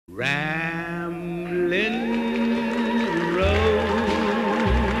Ramblin' rose,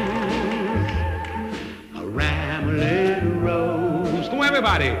 a ramblin' rose. Come on,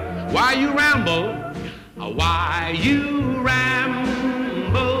 everybody. Why you ramble? Why you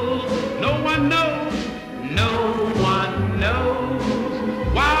ramble? No one knows. No one knows.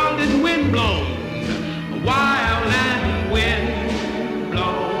 Wild and wind blown. Wild and wind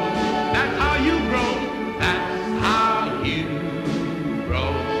blown. That's how you grow. That's how you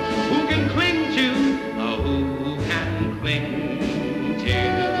grow. Who can cling to? Who can cling to?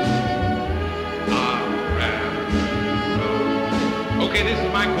 Okay, this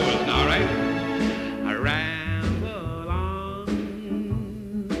is my chorus now, right? I ramble on,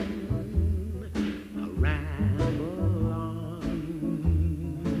 I ramble on.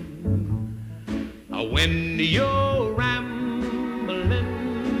 When you're rambling,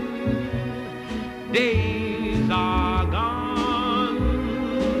 days are gone.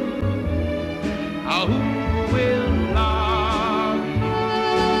 Who will love you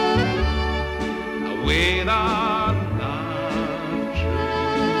without love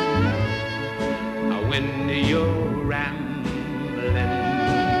true? When you're rambling,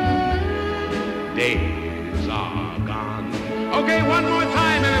 days are gone. Okay, one more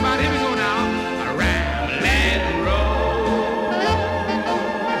time, everybody. Here we go now. A rambling rose,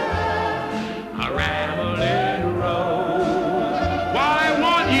 a rambling rose. Why I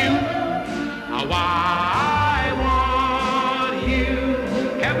want you? Why I want you?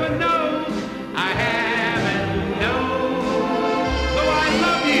 Heaven knows I haven't known. Though I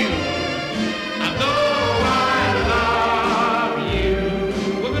love you, and though I love you,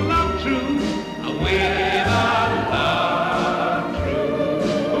 with a love true, with a love true.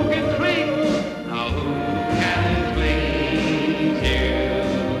 Who can cling? Who can cling to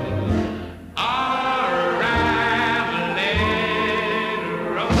a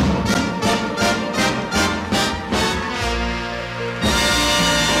rambling rose?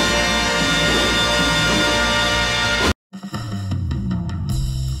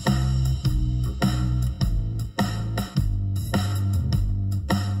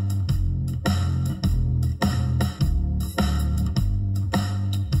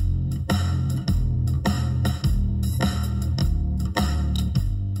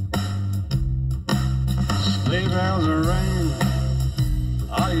 Sleigh bells are ringing,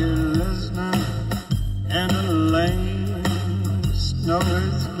 are you listening? In the lane, snow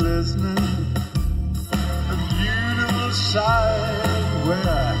is glistening. A beautiful sight,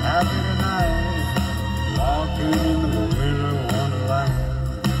 we're happy tonight, walking in the winter wonderland.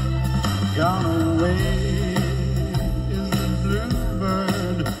 Gone away is the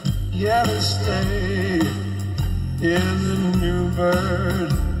bluebird, here to stay is a new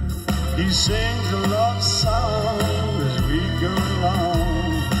bird. He sings a love song as we go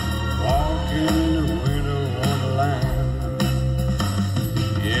along, walking in the winter wonderland.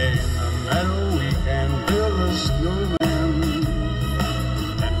 Yeah, in the meadow we can build a snowman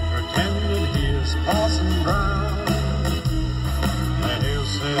and pretend that he is Parson Brown. And he'll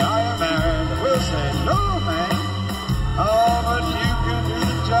say, I am married. We'll say, no, man. Oh, but you can do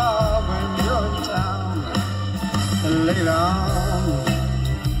the job when you're in town. And later on,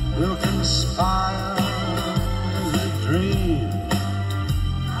 we'll conspire as we dream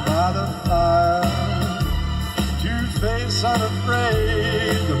by the fire to face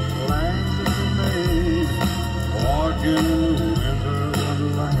unafraid the plans that we made, walking in the winter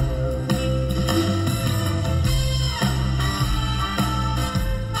wonderland.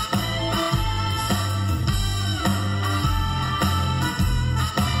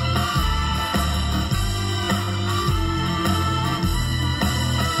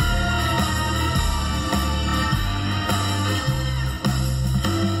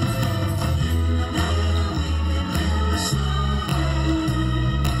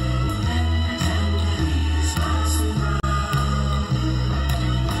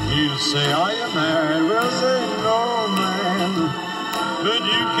 He'll say, are you married? We'll say, no, man. But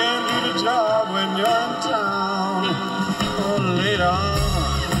you can do the job when you're in town. Oh, later on,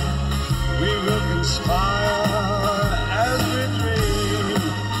 we will conspire as we dream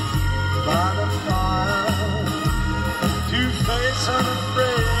by the fire to face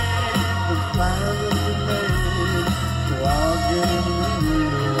unafraid the plans that we made, walking in the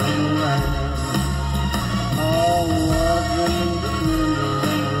winter wonderland. Oh, walking in the winter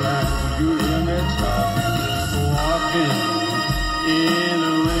wonderland. You hear me talking, walking in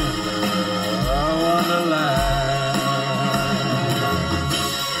the winter wonderland.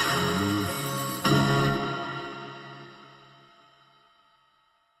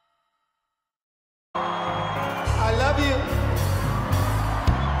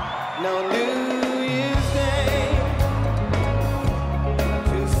 No New Year's Day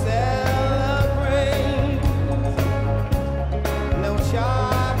to celebrate. No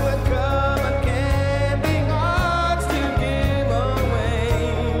chocolate covered candy hearts to give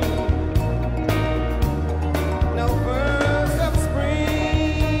away. No birds of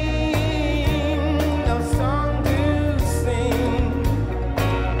spring, no song to sing.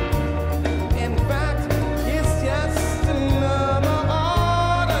 In fact, it's just another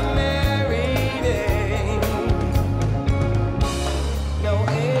ordinary day. No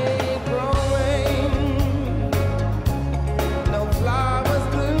April rain, no flowers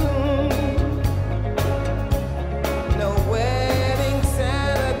bloom, no wedding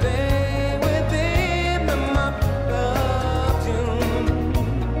Saturday within the month of June.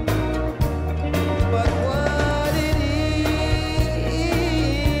 But what it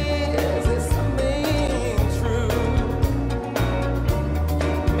is something true,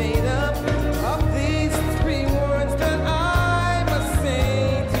 made up of these three words that I must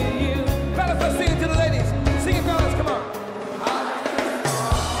say to you. Fellas, let's sing it to the ladies. Sing it, fellas, come on.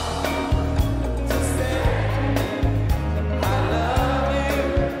 To say I love you.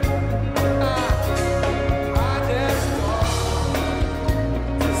 I just want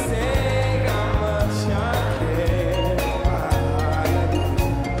to say how much I care.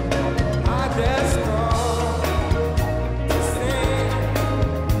 I just want to say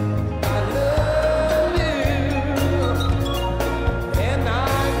I love you, and I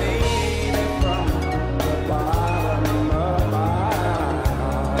mean it from the bottom of my heart.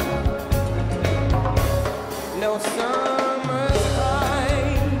 No summer's high,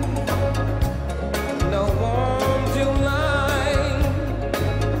 no warm July,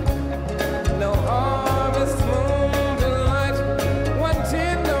 no harvest moon to light one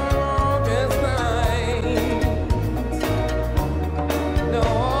tender August night. No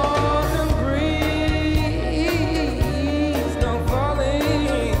autumn breeze, no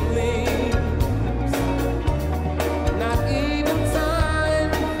falling leaves, not even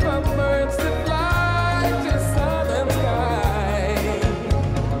time for birds to fly to southern skies.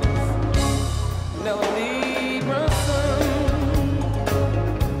 No Libra sun,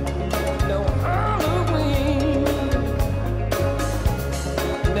 no Halloween,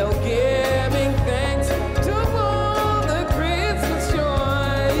 no giving thanks to all the Christmas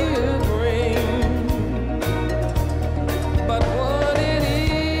joy you bring. But what it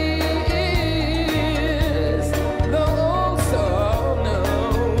is, the oh so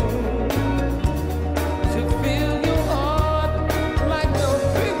known, to fill your heart like no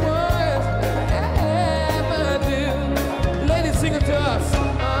big words ever do. Ladies, sing it to us. I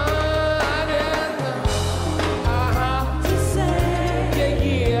just to say,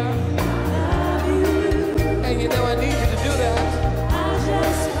 yeah, love you. And you know I need you to do that. I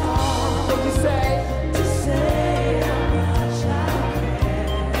just want what you say to say how much I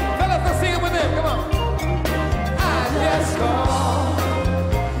care. Fellas, let's sing it with them. Come on. I just want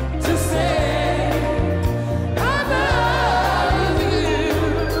to say I love you,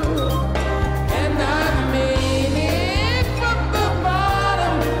 and I mean it from the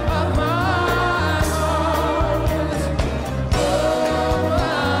bottom of my heart. Oh,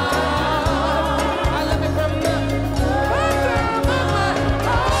 I love you from the bottom of my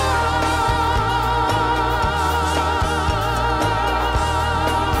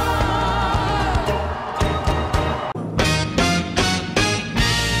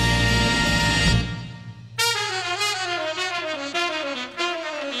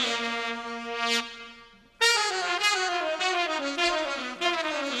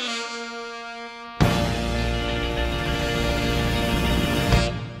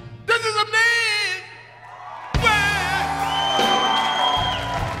This is a man where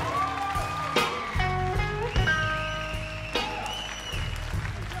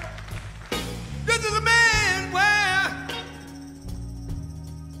this is a man where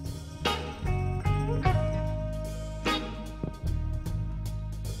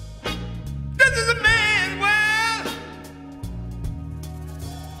this is a man where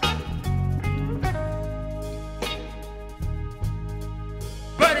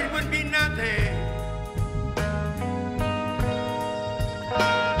but it would be nothing,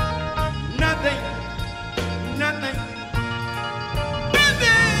 nothing, nothing, nothing.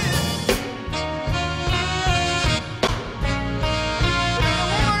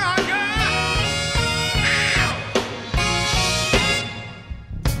 What I got.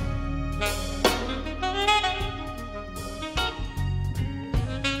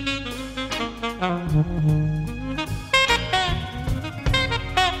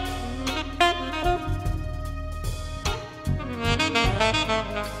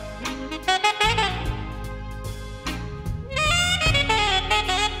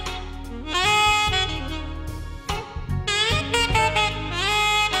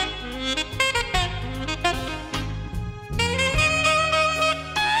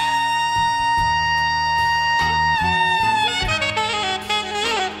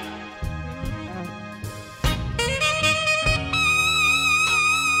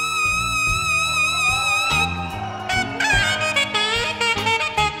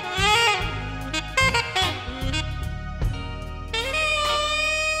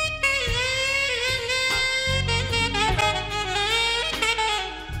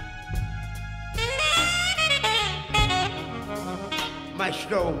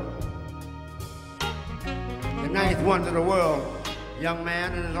 also the ninth wonder of the world, young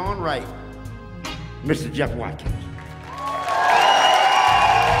man in his own right, Mr. Jeff Watkins.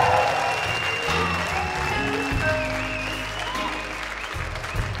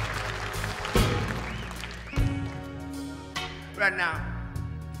 Right now,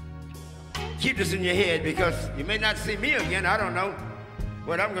 keep this in your head because you may not see me again. I don't know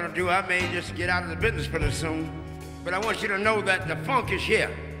what I'm gonna do. I may just get out of the business pretty soon. But I want you to know that the funk is here,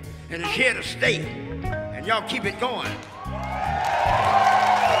 and it's here to stay. And y'all keep it going.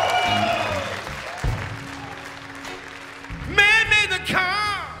 Man made the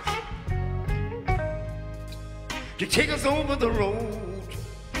cars to take us over the road.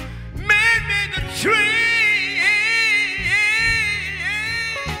 Man made the train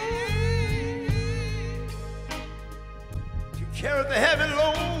to carry the heavy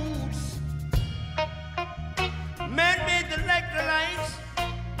loads. Man made the electrolytes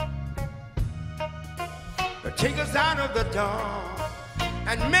to take us out of the dark.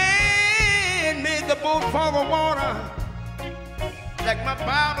 And man made the boat for the water, like my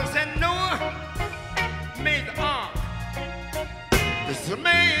Bible said Noah made the ark. This is a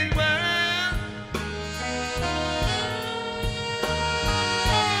man's world,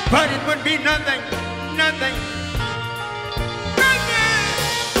 but it would be nothing, nothing.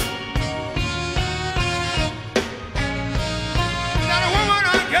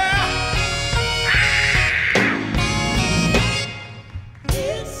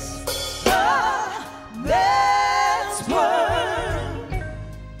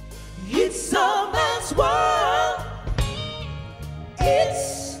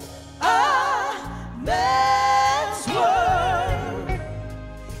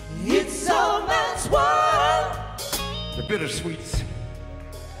 Bittersweets.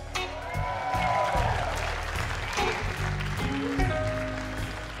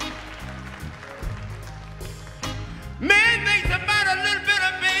 Man thinks about a little bit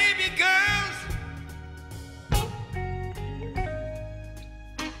of baby girls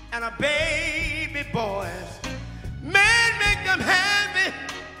and a baby boys. Man make them happy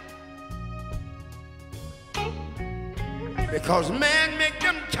because man make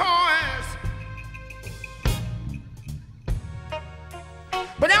them toys.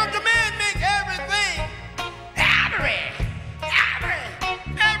 But after man make everything,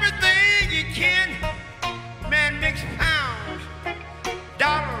 everything you can, man makes pounds,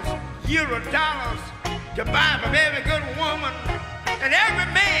 dollars, euro dollars to buy from every good woman. And every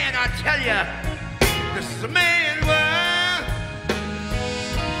man, I tell you, this is a man's world.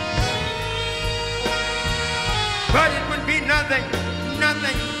 But it would be nothing,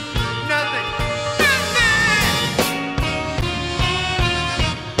 nothing, nothing.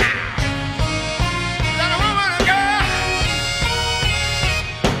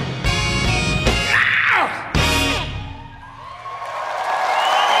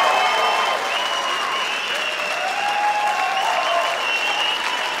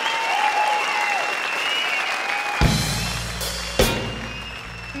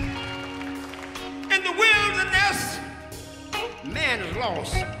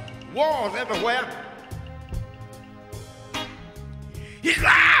 Wars everywhere. He's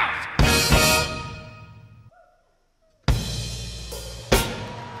lost.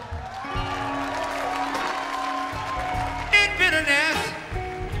 In bitterness.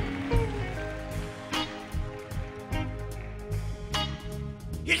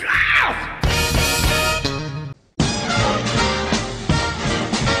 He's lost.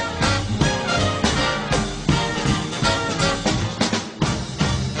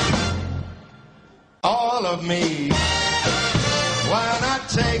 All of me, why not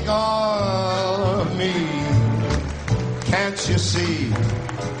take all of me? Can't you see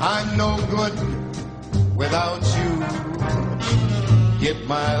I'm no good without you? Get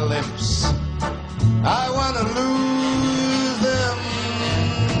my lips, I want to lose them.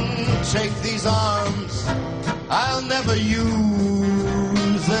 Take these arms, I'll never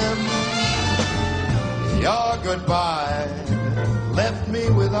use them. Your goodbye left me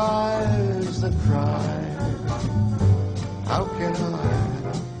with eyes that cry. How can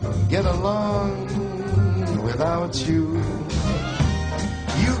I get along without you?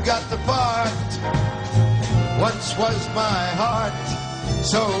 You got the part, once was my heart.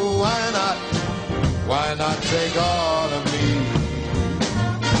 So why not take all of me?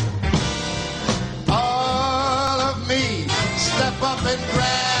 All of me, step up and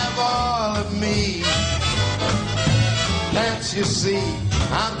grab all of me. Can't you see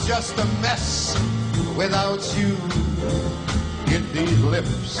I'm just a mess without you? Get these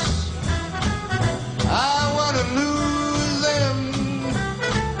lips, I want to lose them.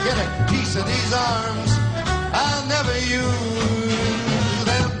 of these arms, I'll never use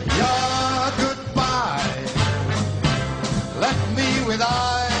them. Your goodbye left me with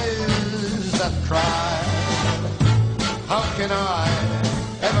eyes that cry. How can I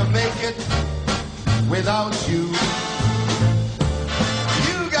ever make it without you?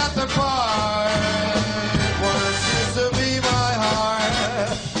 You got the part once used to be my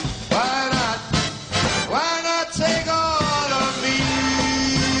heart. Why not take all of me?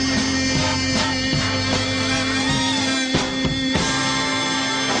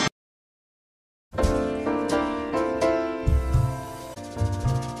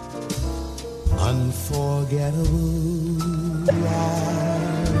 Unforgettable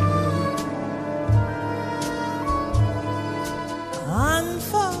ride.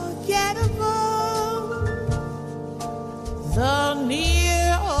 Unforgettable, the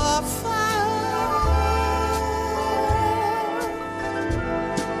near or far.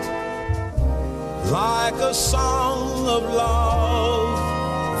 Like a song of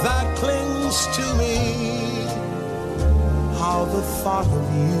love that clings to me. How the thought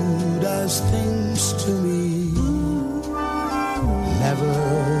of you does things to me. Never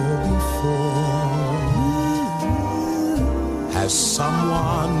before has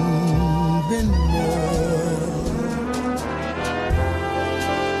someone been more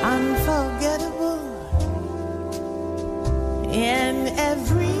Unforgettable in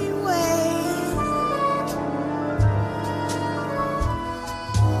every way.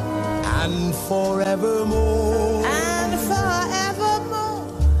 and forevermore. And forevermore.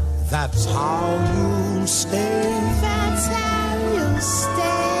 That's how you'll stay. That's how you'll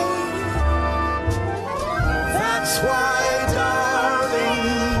stay. That's why, darling,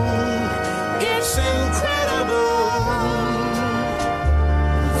 it's incredible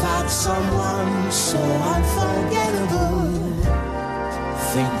that someone so unforgettable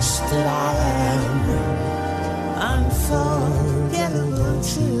thinks that I am unforgettable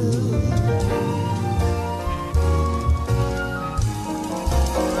too.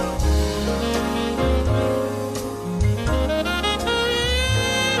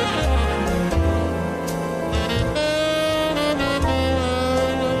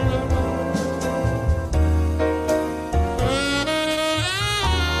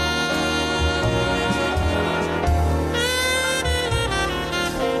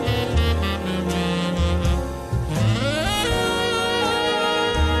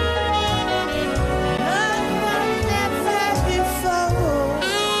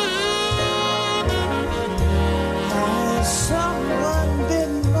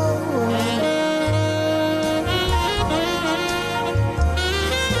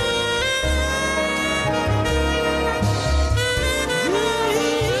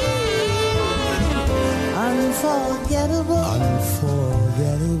 Unforgettable,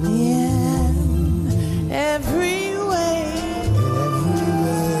 yeah, every way,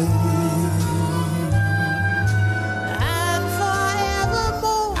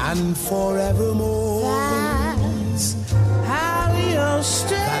 and forevermore, that's how you'll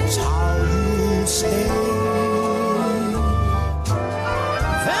stay. That's how you'll stay.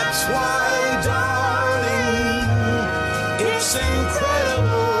 That's why, darling, it's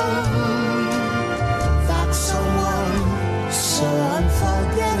incredible that someone so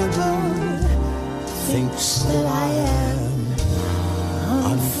unforgettable thinks that I am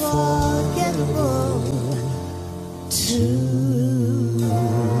unforgettable too.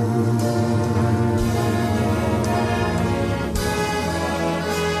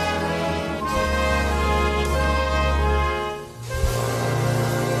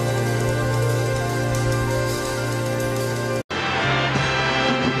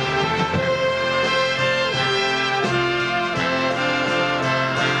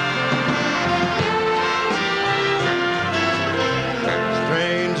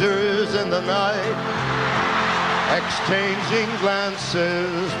 Night, exchanging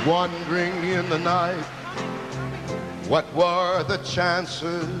glances, wandering in the night. What were the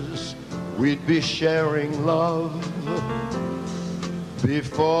chances we'd be sharing love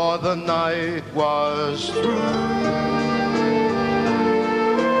before the night was through?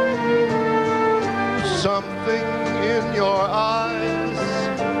 Something in your eyes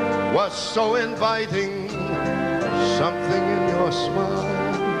was so inviting, something in your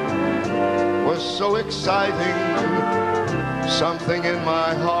smile was so exciting. Something in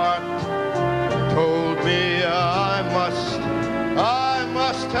my heart told me I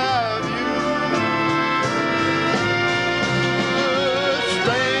must have you.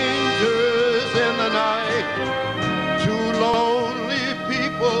 Strangers in the night, two lonely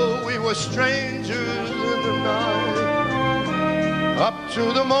people, we were strangers in the night. A up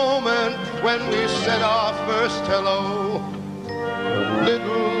to the moment when we said our first hello.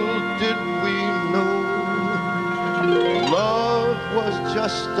 Little did we know love was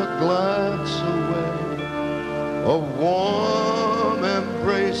just a glance away, a warm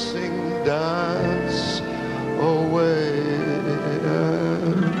embracing dance away.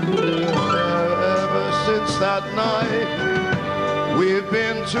 Ever since that night we've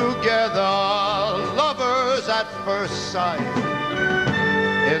been together, lovers at first sight,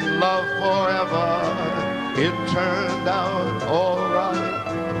 in love forever. It turned out all right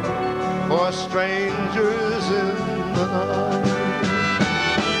for strangers in the night.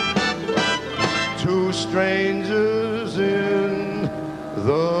 Two strangers in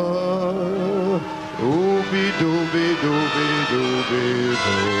the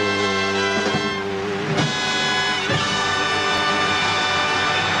ooby-dooby-dooby-dooby-doo.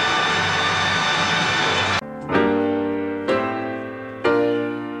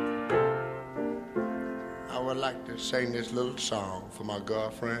 I would like to sing this little song for my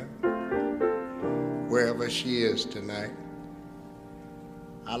girlfriend, wherever she is tonight.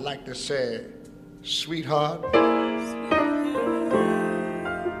 I'd like to say, sweetheart,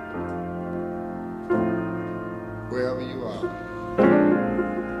 wherever you are,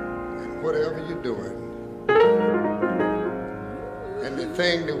 and whatever you're doing. And the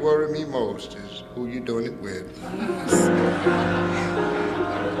thing that worries me most is who you're doing it with.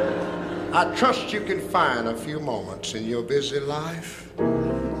 I trust you can find a few moments in your busy life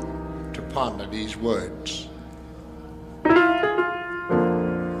to ponder these words.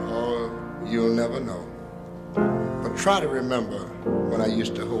 Oh, you'll never know. But try to remember when I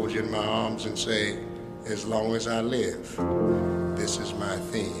used to hold you in my arms and say, as long as I live, this is my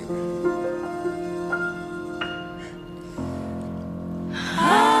theme.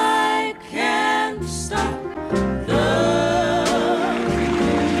 I can't stop loving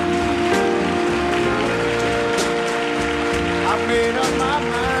you. I made up my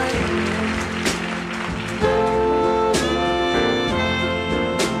mind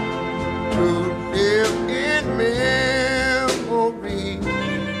to live in memory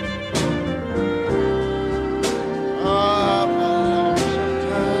of a lonesome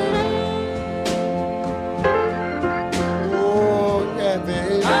time. Oh, yeah,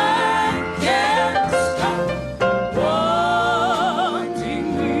 baby. I can't stop wanting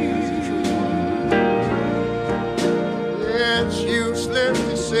you. It's useless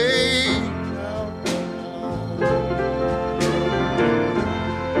to say.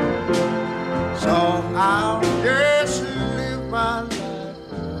 So I'll just live my life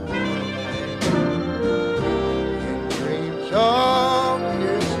in dreams of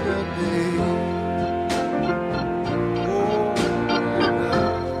yesterday.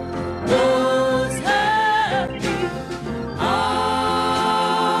 Those happy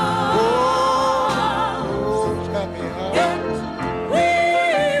hours Oh, happy heart. that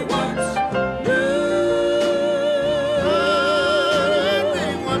we once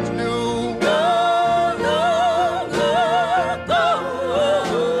Everyone knew. no longer go.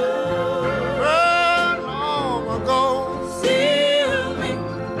 Long ago. Still make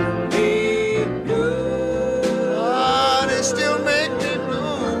me blue. Ah, they still make me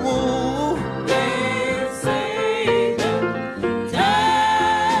blue. They say that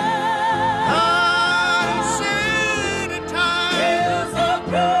I time say the time is a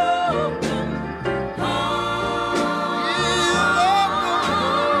broken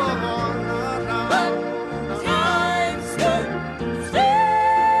but time stood still.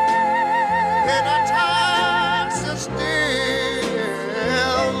 and our times are still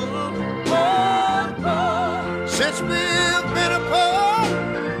since we've been apart.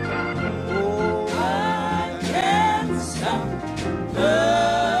 I can't stop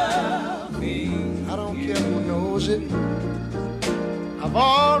loving. I don't care who knows it. I've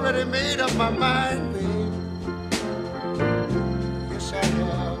already made up my mind, babe. Yes, I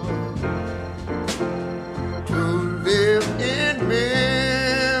have. To live in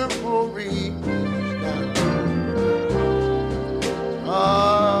memory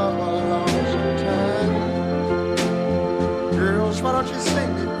of a lonesome time. Girls, why don't you sing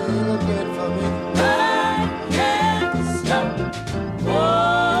it, babe, again for me? I can't stop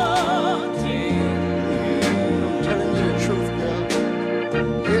wanting you. I'm telling you the truth, girl.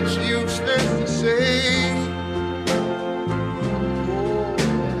 It's useless to say.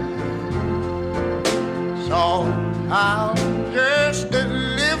 So I'll just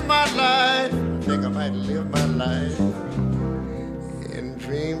live my life. I think I might live my life in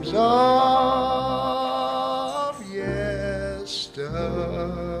dreams of yesterday.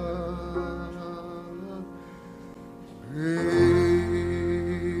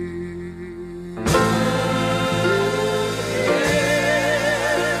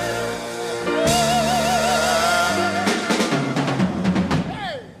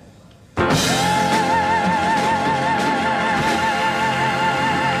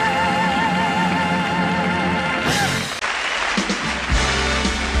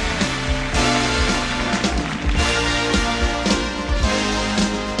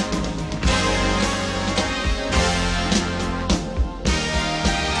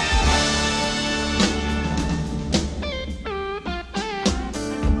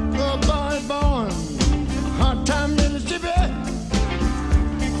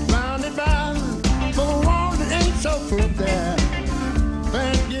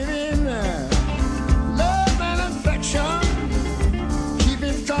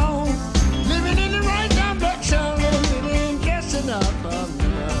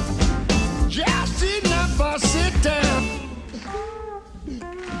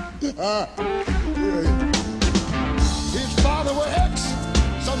 His father works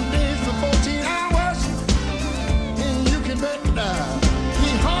some days for 14 hours, and you can bet he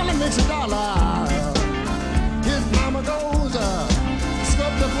hardly makes a dollar. His mama goes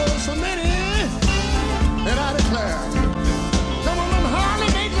scrub the floors for many, and I declare, some of them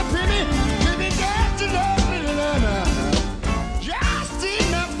hardly makes a penny, living just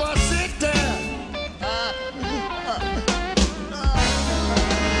enough for sit there.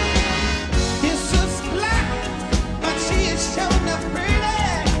 His sister's black, but she is showing up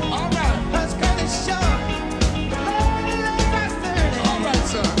pretty. All right. Her skirt is short, the lady looks like 30. All right,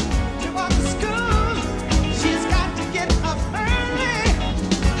 sir. To walk to school, she's got to get up early.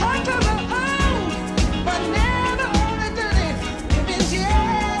 Her clothes are old, but never old and dirty. Living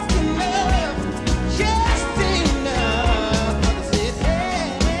just enough for the city.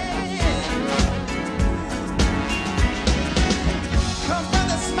 Her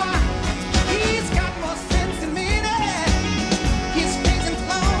brother's smart, he's got more sense than me. He's facing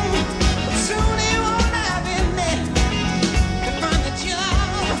flown, but soon he won't have any. To find a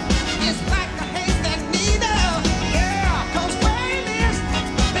job is like a haystack needle. Yeah, 'cause where he lives,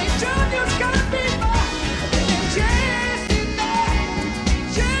 they told you it's gonna be more than just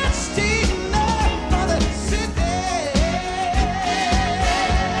enough for the city.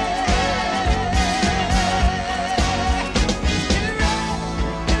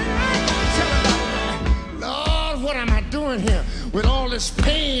 Lord, what am I doing here with all this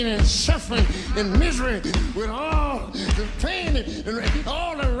pain and suffering and misery, with all the pain and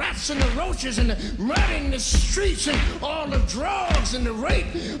all the rats and the roaches and the mud in the streets and all the drugs and the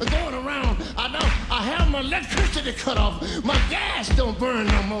rape going around? I have my electricity cut off. My gas don't burn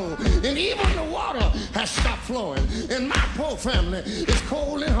no more. And even the water has stopped flowing. And my poor family is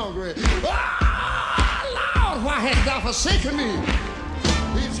cold and hungry. Ah, Lord, why hast thou forsaken me?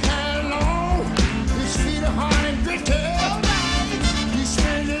 His hair long, his feet are hard and gritty. He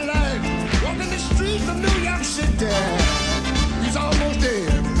spends his life walking the streets of New York City. He's almost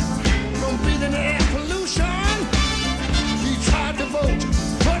dead from breathing the air pollution. He tried to vote,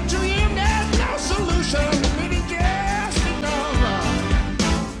 but to him there's no solution. Living just enough,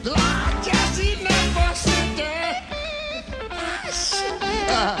 Lord, just enough for city.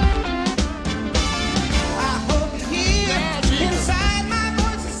 I hope you hear inside my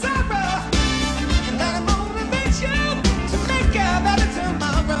voice of sorrow, and that it motivates you to make a better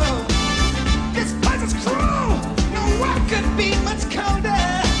tomorrow. This place is cruel, no one could be much colder.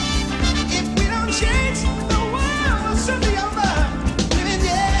 If we don't change, the world will soon be over. Living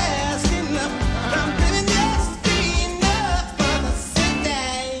just enough, I'm living just enough for the city.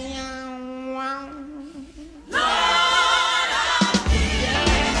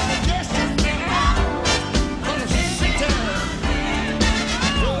 Just enough for the city.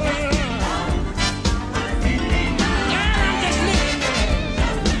 Oh, yeah, I'm just living there.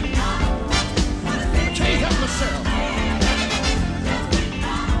 I can't help myself.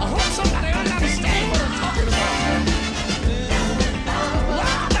 I hope somebody understands what I'm talking about.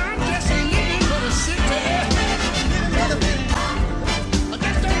 Lord, I'm just living for the city. I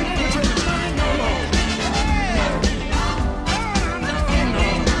just don't know what you're doing no more. No.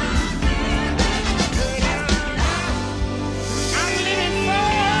 I'm living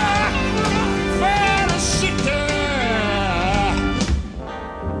for the city.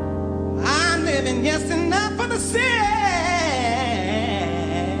 I'm living just enough for the city.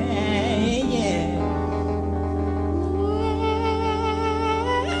 Yeah.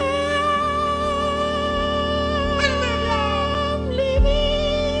 I'm living.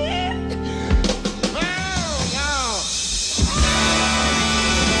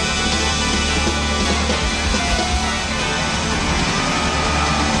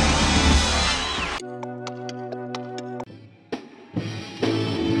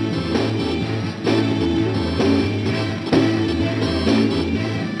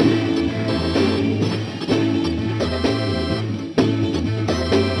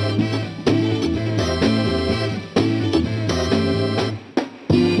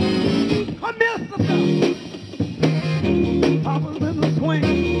 Come here, sister. Papa's in the swing.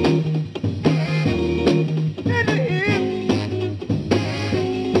 In the ear.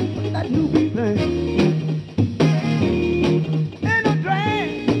 That new beat thing. Ain't no drag.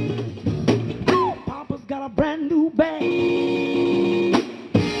 Papa's got a brand new bag.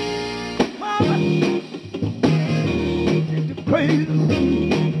 Mama, it's crazy.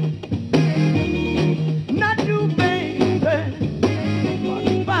 Not new baby.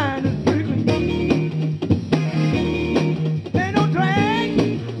 Fine and pretty. Ain't no drag.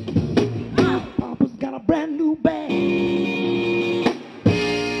 Papa's got a brand new bag.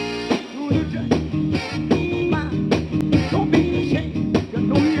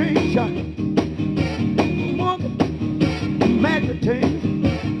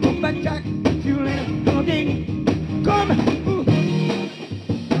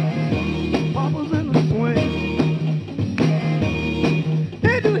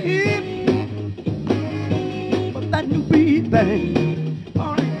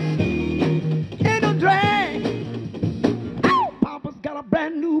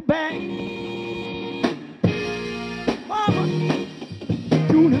 you back. Mama,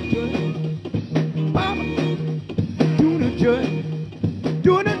 doing it good. Mama, doing it good.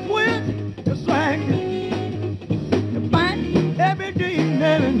 Doing it with just like this. You find every day and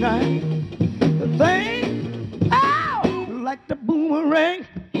every night. The thing, ow, like the boomerang.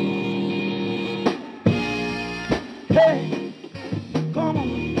 Hey, come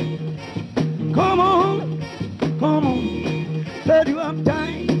on, come on, come on. Said you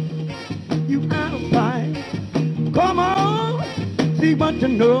uptight, you out of sight. Come on, see what you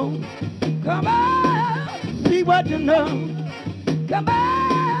know. Come on, see what you know. Come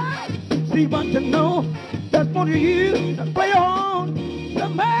on, see what you know. Just want you to play on the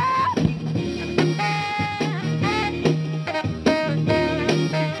man.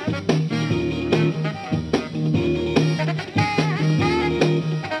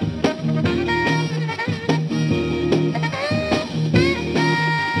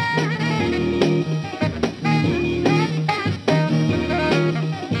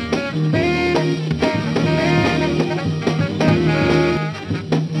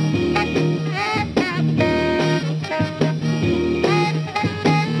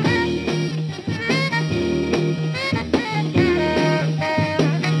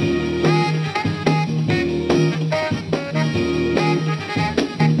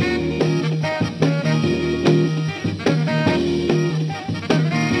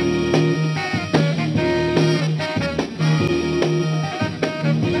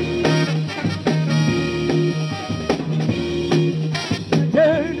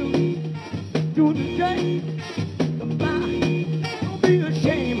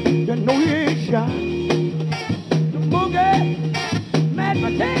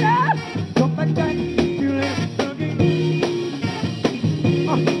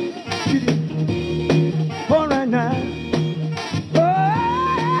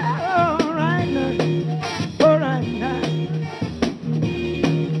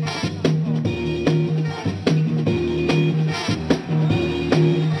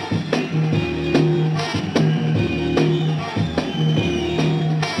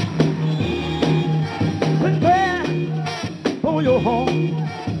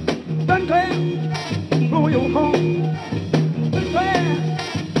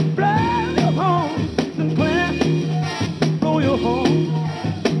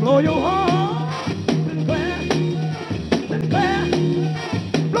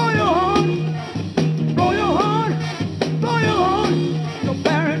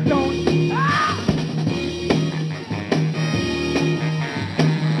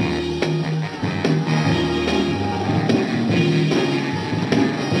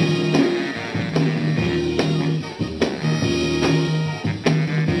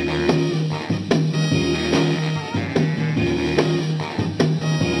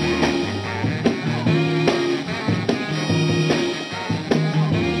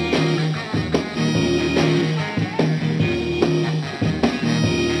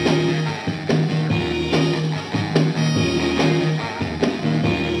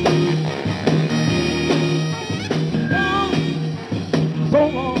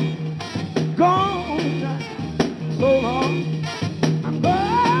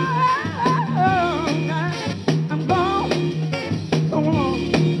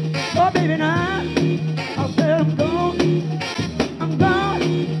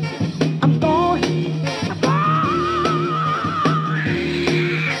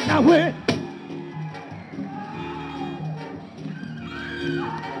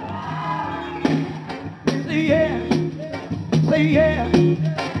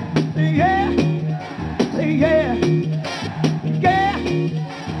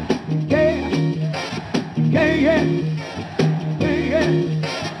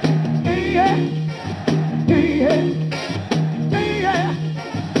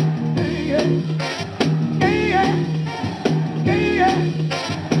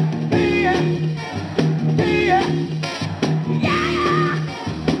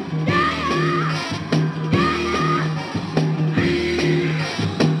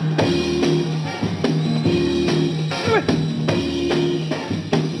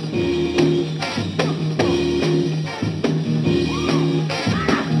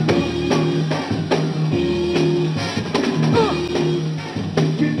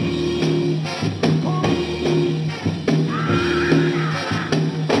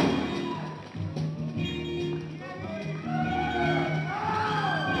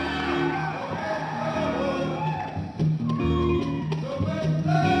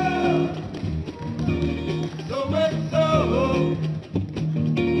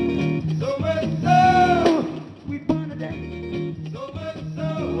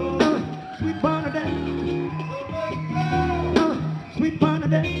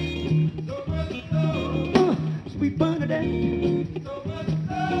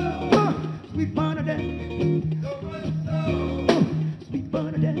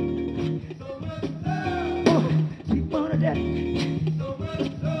 Bernadette. Oh, sweet Bernadette.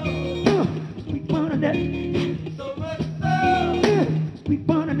 Sweet Bernadette. Sweet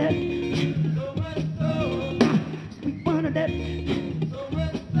Bernadette. Sweet Bernadette.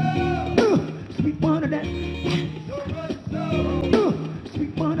 Sweet Bernadette.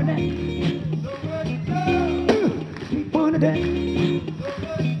 Sweet Bernadette. Sweet Bernadette.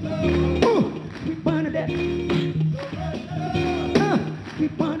 Sweet Bernadette.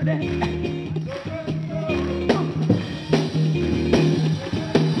 Sweet Bernadette.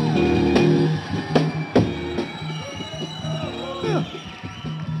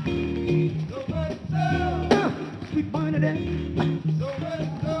 Sweet Bernadette.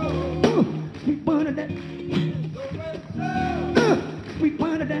 Sweet Bernadette. Sweet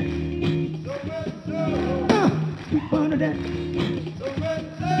Bernadette. Sweet Bernadette.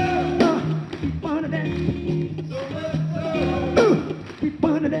 Sweet Bernadette. Sweet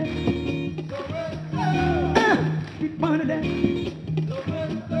Bernadette. Sweet Bernadette.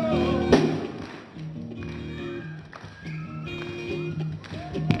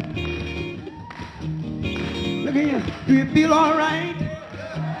 Look here. Do you feel all right?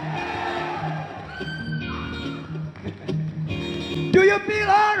 Do you feel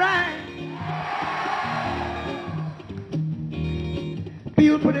all right?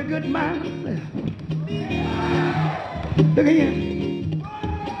 Feel pretty good, man. Look at here.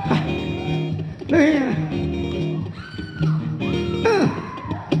 Look at here.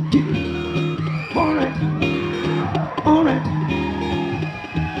 All right. All right.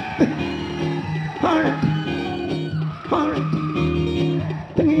 All right. All right.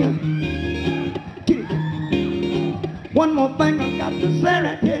 Look at here. Get it. One more thing I got to say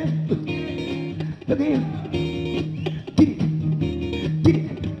right here. Look at here. Get it. Get it.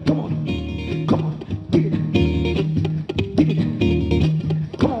 Come on. Come on. Get it. Get it.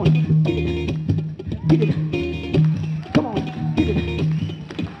 Come on. Get it. Get it. Come on. Get it.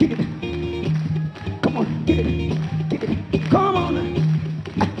 Get it. Come on. Get it. Get it. Come on.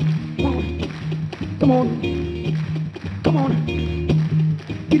 Come on. Come on.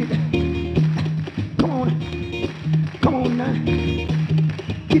 Get it. Come on. Come on now.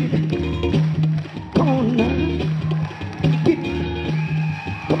 Get it. Come on now. Get it.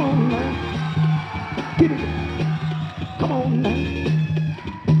 Come on now. Get it. Come on now.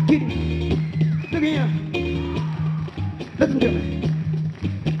 Get it. Look here. Listen to me.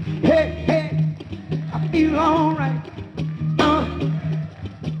 Hey, hey. I feel all right.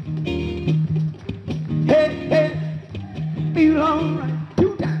 Hey, hey. Feel all right.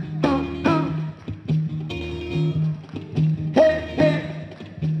 Two times. Hey, hey.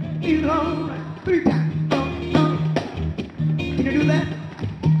 Feel all right. Three times. Can you do that?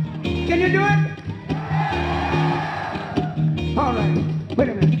 Can you do it? All right. Wait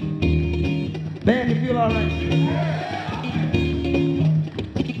a minute. Man, you feel all right?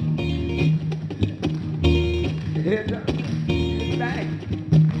 Head up. Back.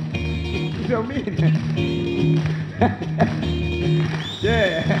 So mean.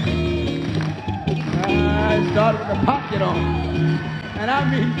 Yeah. I started with the pocket on. And I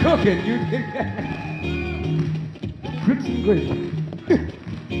mean cooking. You dig that? Grits and grits.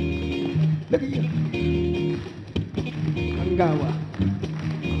 Look at you. Angawa.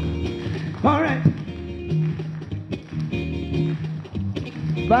 All right.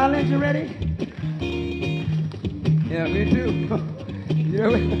 Violins, you ready? Yeah, me too. You know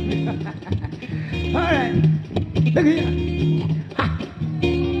what? All right. Look here. Ha.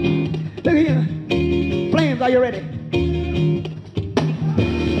 Look here. Flames, are you ready?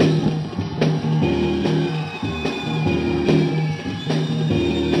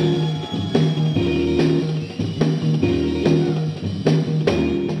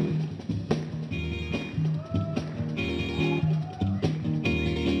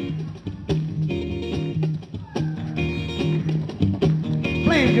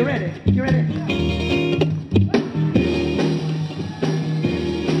 Flames, you ready? You ready?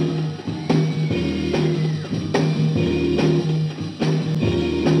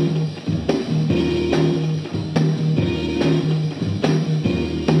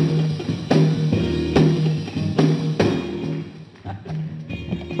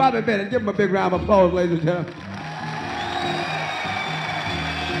 Bobby Bennett, give him a big round of applause, ladies and gentlemen.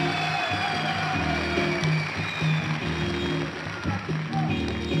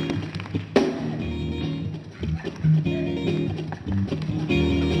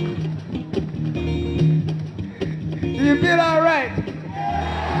 Do you feel all right?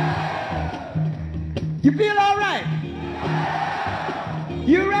 You feel all right?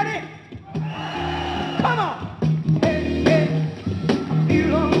 You ready? Come on. Hey, hey,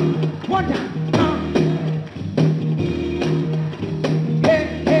 One time.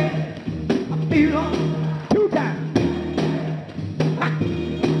 Hey, hey, I feel on. Two times.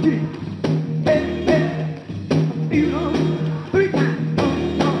 Hey, hey, I feel on. Three times.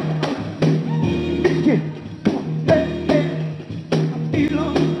 Again. Hey, hey, I feel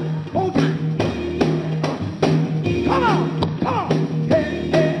on. Four times. Come on, come on. Hey,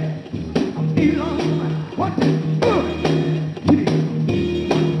 hey, I feel on. One time.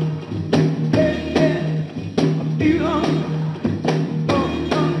 Hey, hey, I feel on.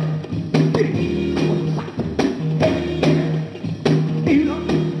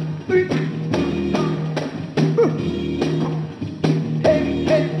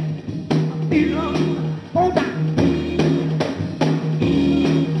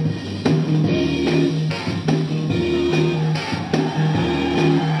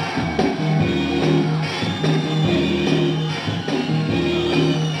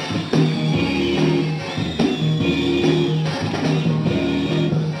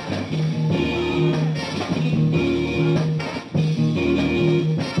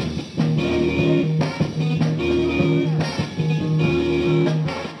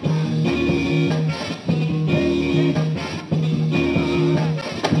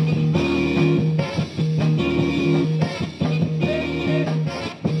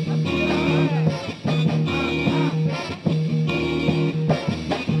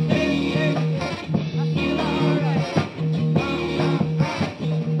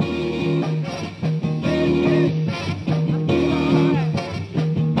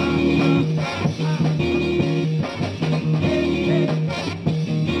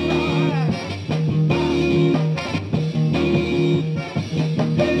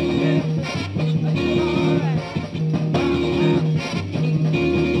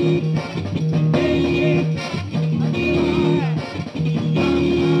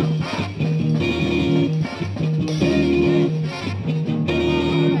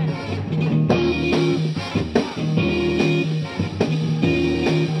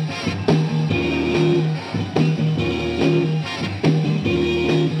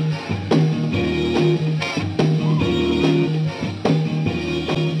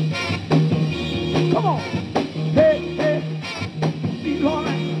 Come on. Hey, hey, feel all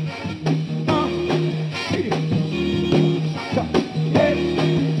right. Hey, hey,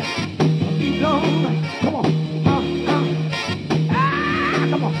 feel all right. Come on.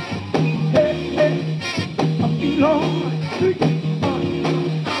 Come on. Hey, hey, feel all right.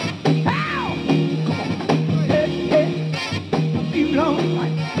 Ow! Come on. Hey, hey, feel all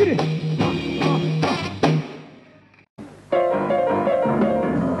right. Get it.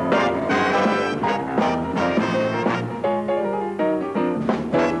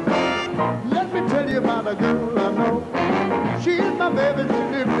 Let me tell you about a girl I know. She's my baby, she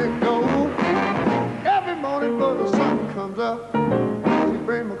lives next door. Every morning before the sun comes up, she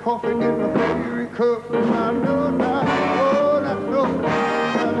brings my coffee in a favorite cup. I know now, oh, that's no.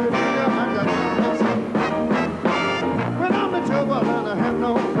 Hallelujah, I got no. When I'm in trouble and I have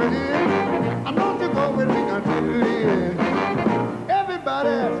no friend, I know to go with me until the end. Everybody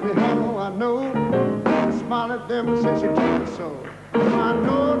asks me how I know. I smile at them and say she told me so. I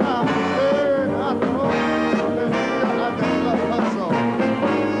know now, hey, I know, hallelujah, I just love her so.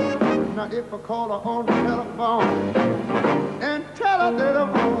 Now if I call her on the telephone and tell her that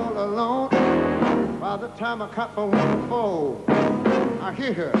I'm all alone, by the time I cut for one phone, I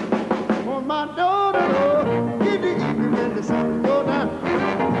hear her on my door, in the evening when the sun go down,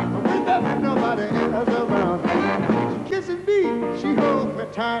 when there's nobody else around. She kisses me, she holds me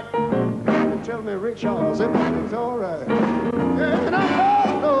tight, and tells me, Rick Charles, everything's all right. Yeah, and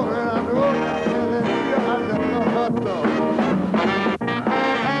I know, and I know, hallelujah, I just love her so.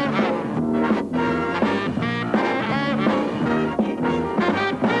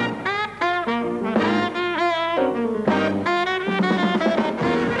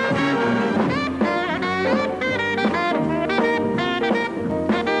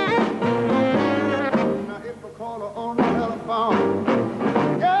 Now if I call her on the telephone,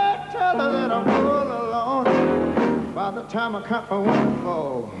 yeah, tell her that I'm all alone. By the time I count from 1 to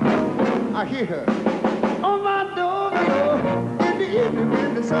 4, I hear her on my door, in the evening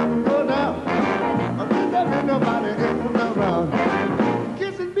when the sun goes down. I think there ain't nobody else around.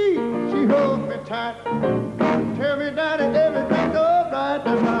 Kissing me, she holds me tight. Tell me, Daddy, everything's all right,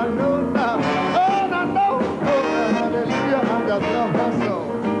 and I know now. Oh, I know, hallelujah, I just love her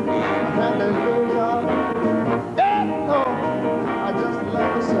so. Hallelujah, yeah, oh, I just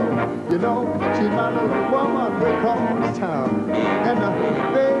love her so. You know, she's my little woman across town. And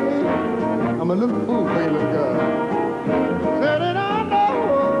baby, I'm a little fool for you, little girl. Said it, I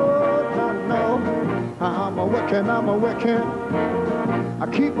know, working, I'm a working. I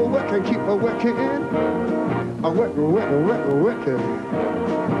keep a working, keep a working. I work, working.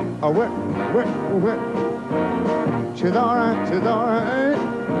 I work. She's all right, she's all right.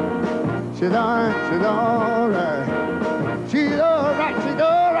 She's all right, she's all right. She's all right, she's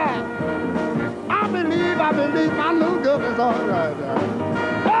all right. I believe my little girl is all right.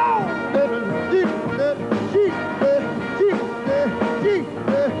 Oh, she.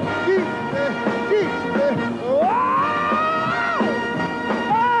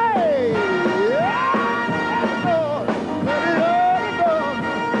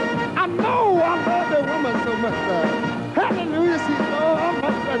 Hallelujah, she's so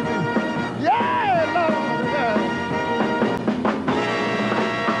much better. Yeah, Lord, yeah.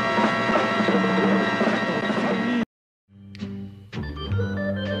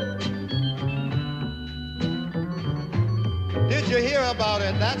 Did you hear about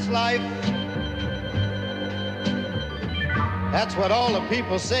it? That's life. That's what all the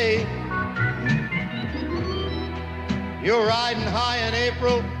people say. You're riding high in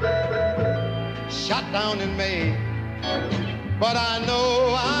April, shot down in May. But I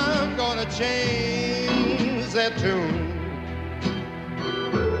know I'm gonna change that tune.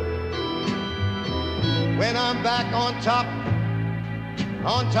 When I'm back on top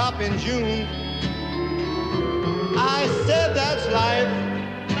in June, I said that's life.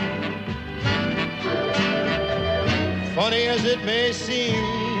 Funny as it may seem,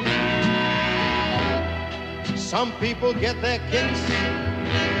 some people get their kicks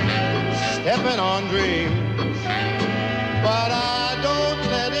stepping on dreams. But I don't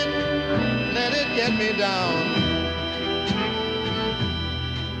let it get me down.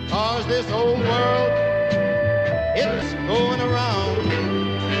 'Cause this old world, it's going around.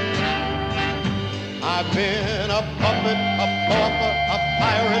 I've been a puppet, a pauper, a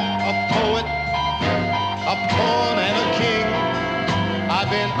pirate, a poet, a pawn and a king. I've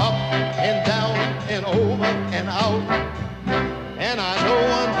been up and down and over and out. And I know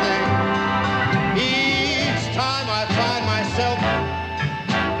one thing. Each time I find myself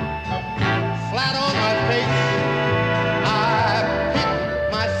flat on my face, I pick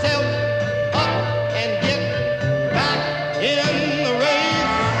myself up and get back in the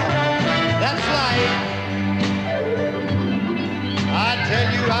race. That's life. I tell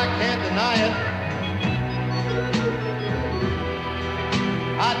you, I can't deny it.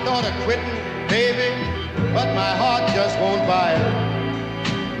 I thought of quitting, baby, but my heart just won't buy it.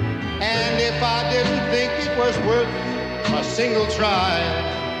 And if I didn't think it was worth a single try,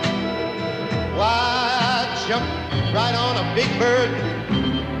 why, I'd jump right on a big bird,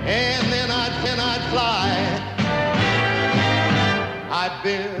 and then I'd fly. I've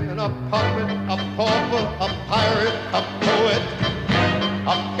been a puppet, a pauper, a pirate, a poet,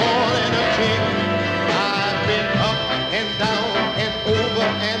 a pawn and a king. I've been up and down and over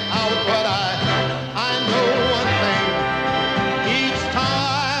and out, but I know one thing. Each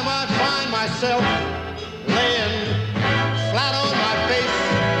time I find myself laying flat on my face,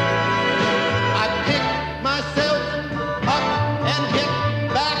 I pick myself up and get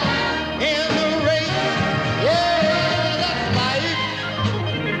back in the race. Yeah, that's life.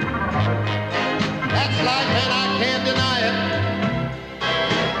 That's life, and I can't deny it.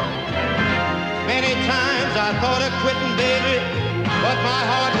 Many times I thought of quitting, baby, but my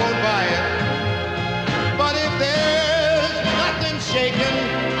heart won't buy it. But if there's nothing shaking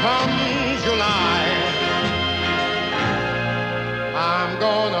come July, I'm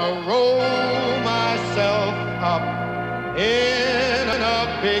gonna roll myself up in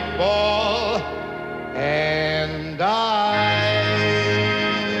a big ball and die.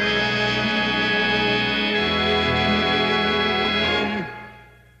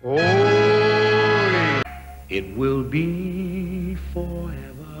 Oh, It will be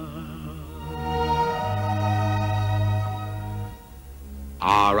forever,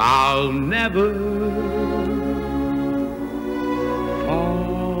 or I'll never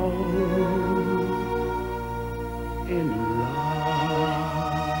fall in love.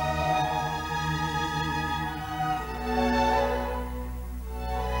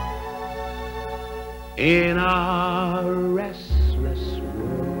 In a restless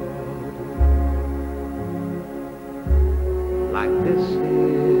world like this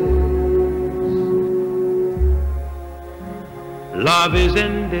is, love is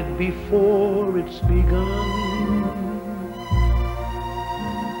ended before it's begun.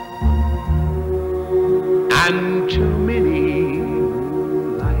 And too many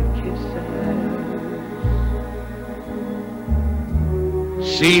life kisses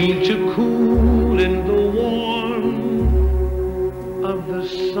seem to cool in the warmth of the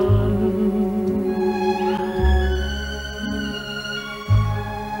sun.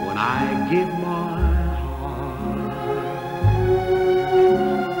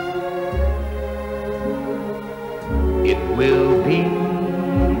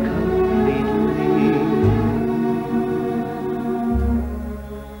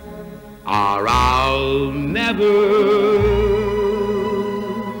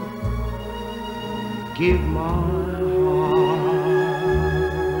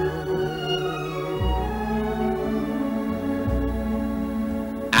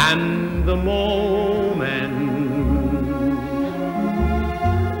 And the moment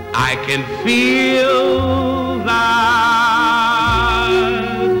I can feel that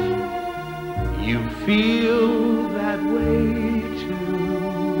you feel that way too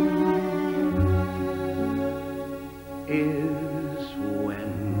is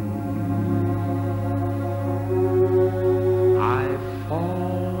when I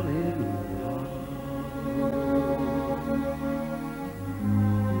fall in love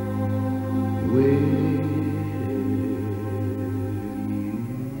with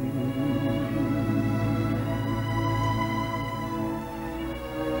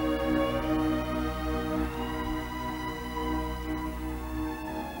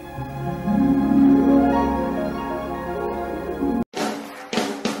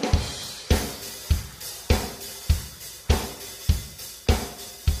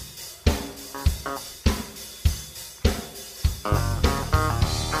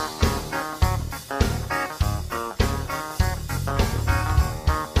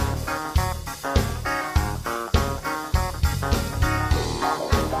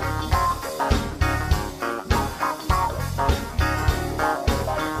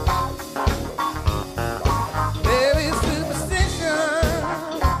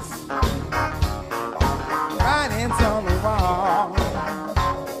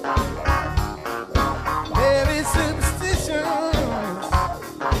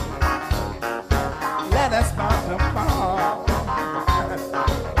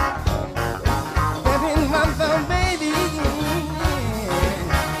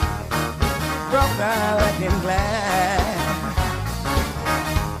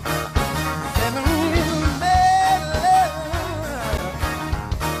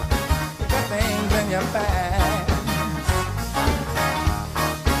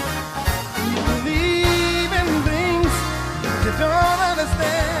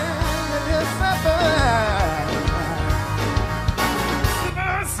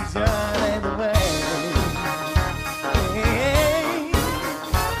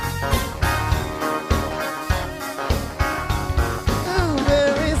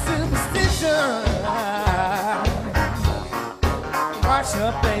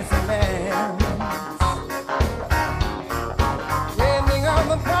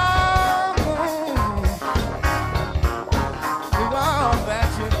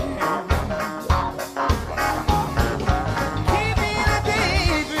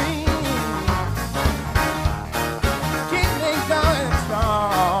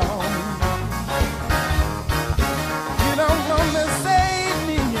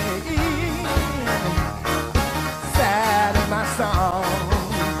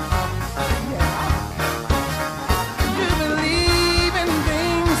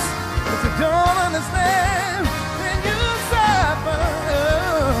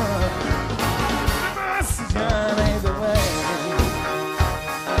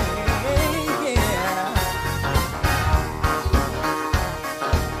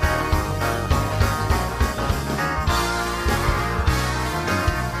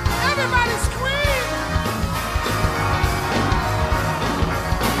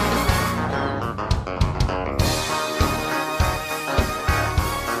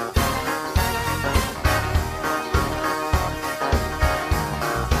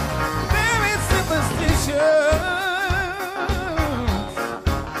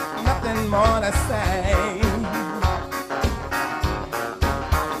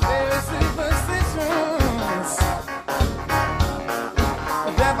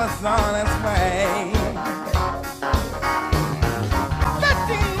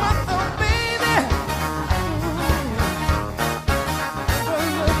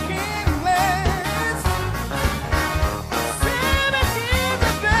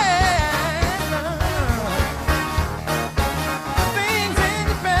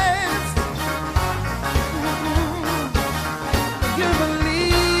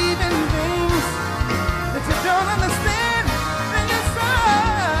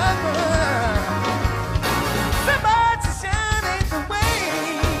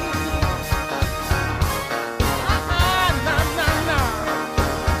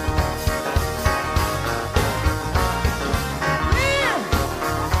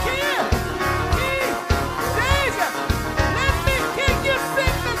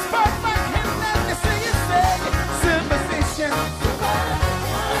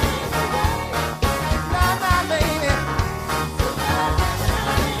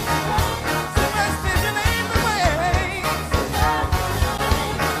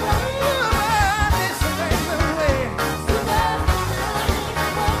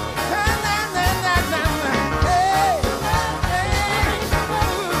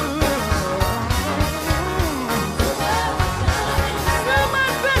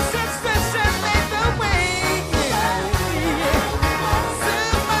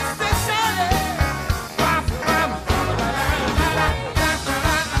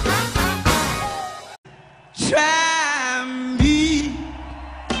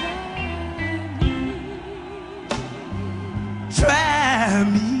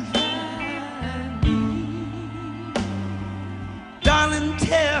me. Darling,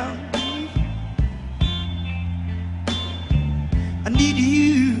 tell me I need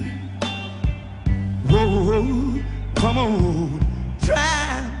you. Whoa, come on,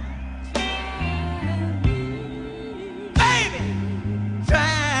 try. Baby,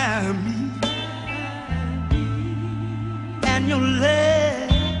 try me. And your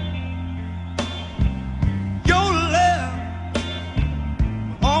love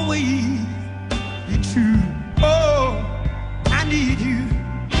always be true. Oh, I need you.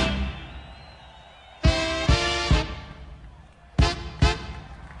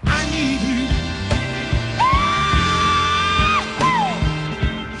 I need you.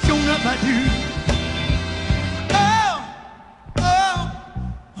 Sure enough I do. Oh, oh,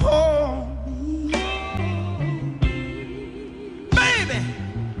 oh, baby.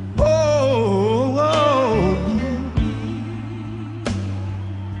 Oh, oh,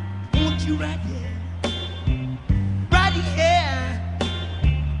 want you right here,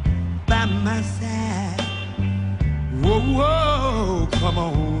 by my side. Whoa, whoa, come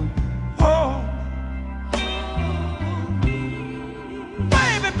on. Oh,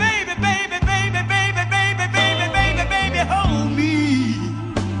 baby, baby, baby, baby, baby, baby, baby, baby, baby, hold me.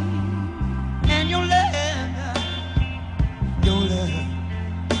 And your love,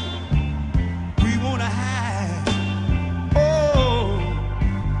 we wanna hide. Oh,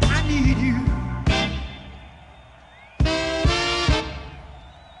 I need you.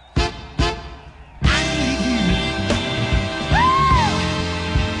 I need you.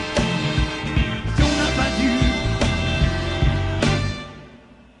 Don't know about you.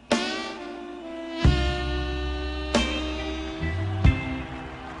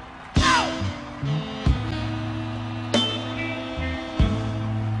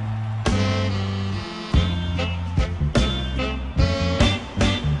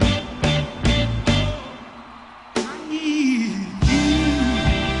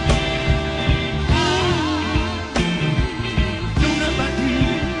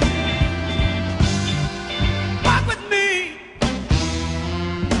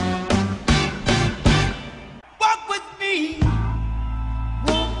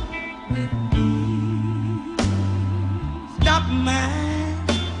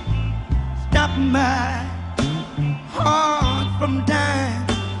 Stop my heart from dying.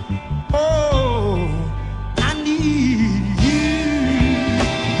 Oh, I need you.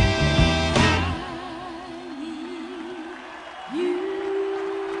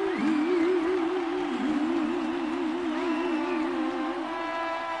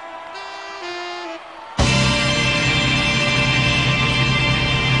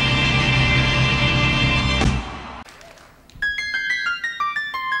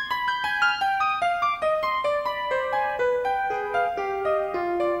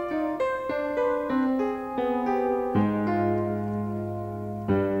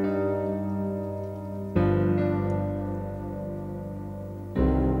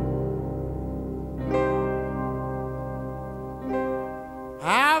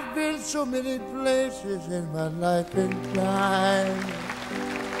 I've been so many places in my life and time.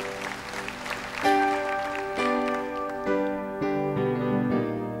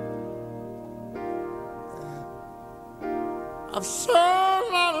 I've sung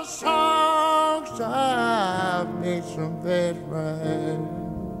a lot of songs, I've made some bad rhymes.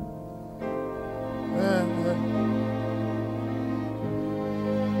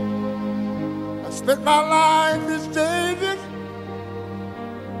 I spent my life in stages.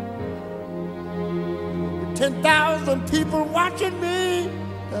 10,000 people watching me,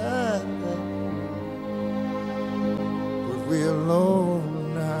 but we're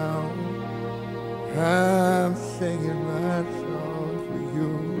alone now. I'm singing my song for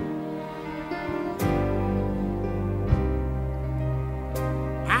you.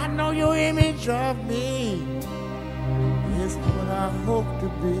 I know your image of me is what I hope to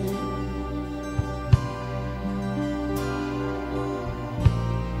be.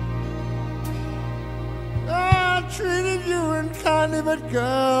 Treated you unkindly, but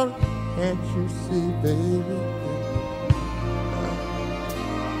girl, can't you see, baby?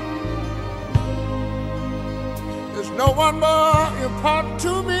 There's no one more important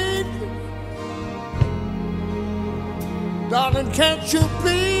to me. Darling, can't you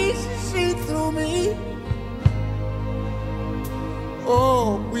please see through me?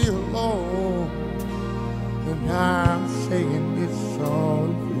 Oh, we alone, and I'm singing this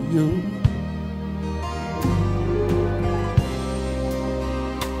song for you.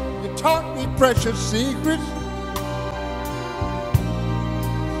 Taught me precious secrets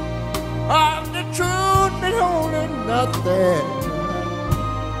of the truth and holding nothing.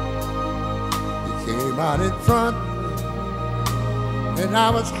 out in front, and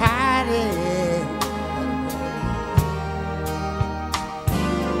I was hiding.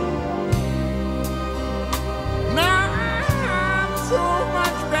 Now I'm so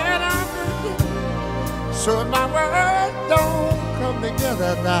much better, so my words don't come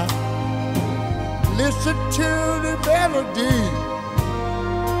together now. Listen to the melody,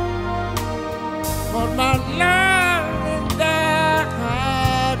 but my love is there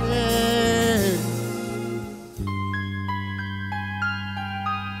hiding.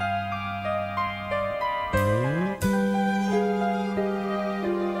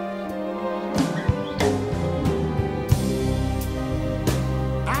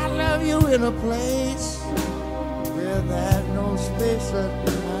 I love you in a place where there's no space or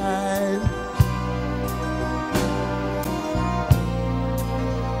time.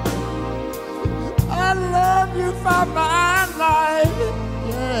 I love you for my life.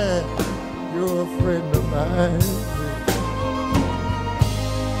 Yeah, you're a friend of mine.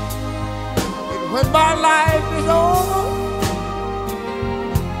 And when my life is over,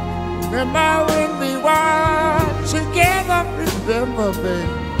 remember when we were together. Remember,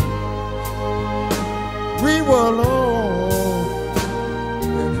 baby, we were alone,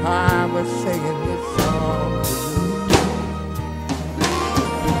 and I was singing this song to you.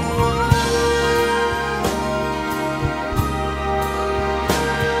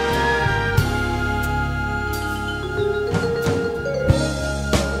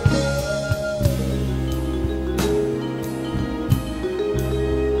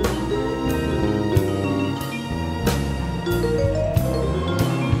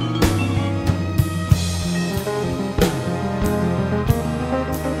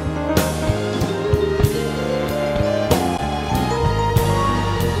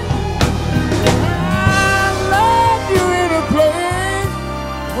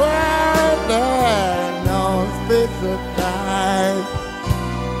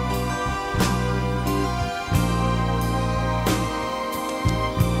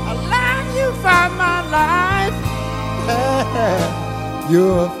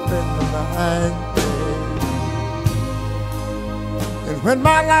 You're a friend of mine, babe. And when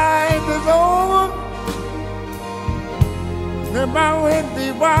my life is over, remember when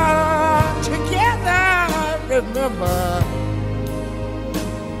we were together. Remember,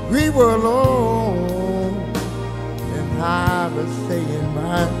 we were alone, and I was singing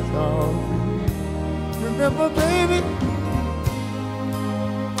my song. Remember, baby,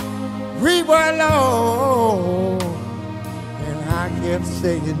 we were alone. I kept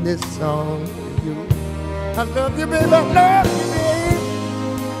singing this song to you. I love you, baby, I love you, baby.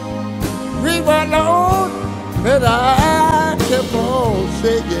 We were alone, and I kept on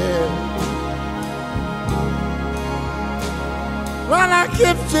singing. Well, I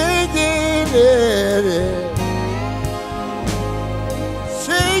kept singing it,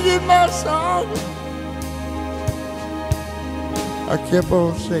 singing my song. I kept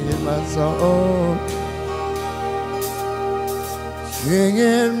on singing my song.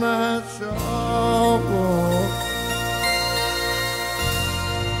 Singing my song.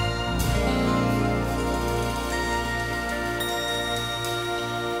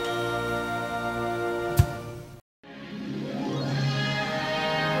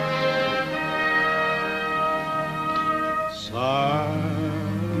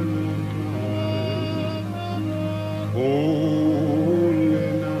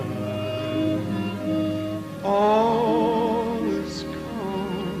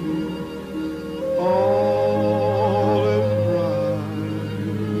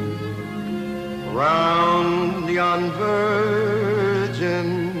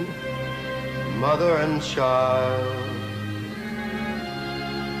 Child,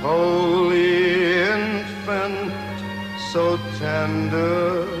 holy infant, so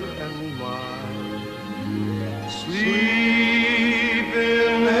tender and mild, sleep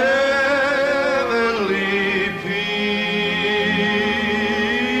in heavenly peace,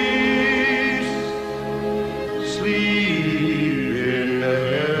 sleep in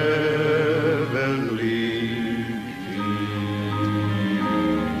heavenly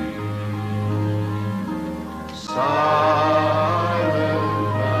silent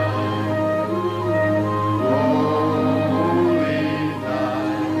night, holy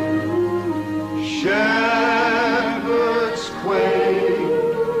night.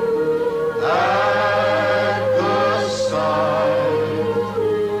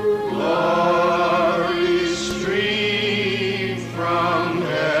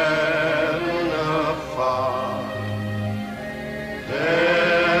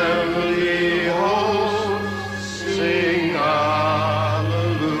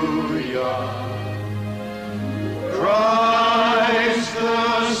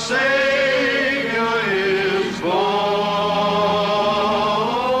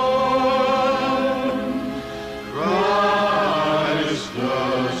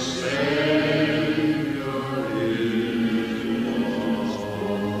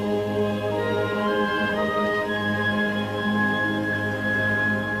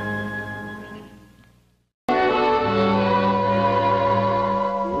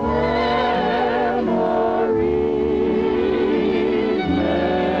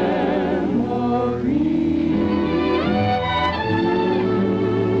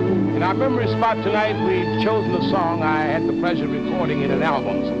 Tonight we've chosen a song I had the pleasure of recording in an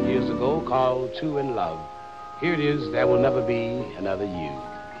album some years ago called Two in Love. Here it is, There Will Never Be Another You.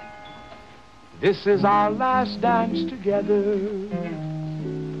 This is our last dance together.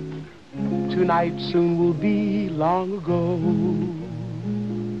 Tonight soon will be long ago.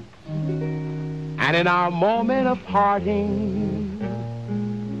 And in our moment of parting,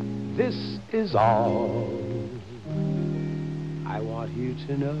 this is all I want you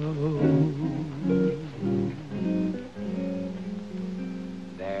to know.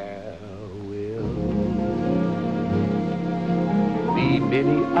 There will be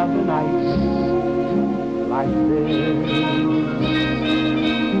many other nights like this,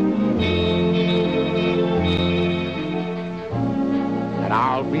 and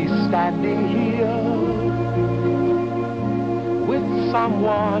I'll be standing here with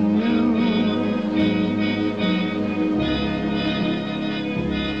someone new.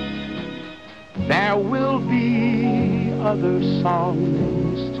 There will be other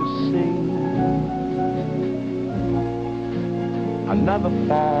songs to sing, another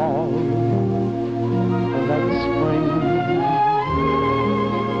fall, another spring,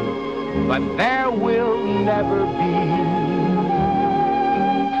 but there will never be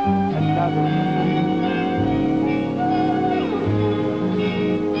another you.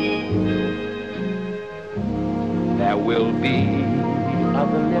 There will be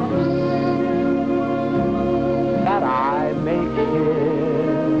other lips that I may kiss,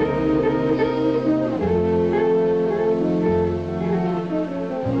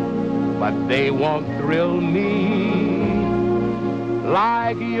 but they won't thrill me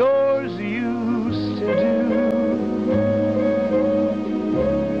like yours used to do.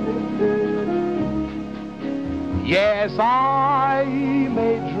 Yes, I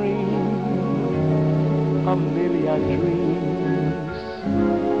may dream a million dreams,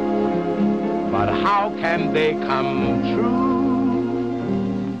 but how can they come true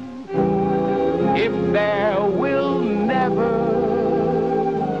if there will never,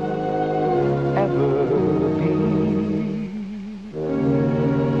 ever be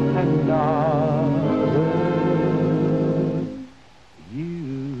another you?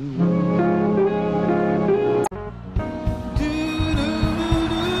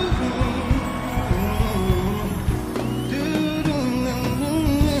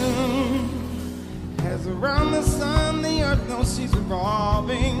 Around the sun, the earth knows she's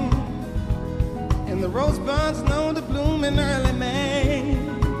revolving, and the rosebuds know to bloom in early May.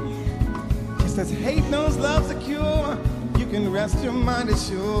 It says hate knows love's a cure. You can rest your mind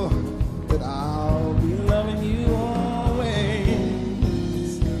assured that I'll be loving you always.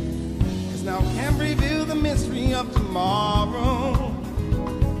 'Cause now can't reveal the mystery of tomorrow,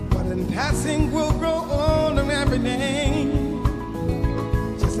 but in passing we'll grow older every day.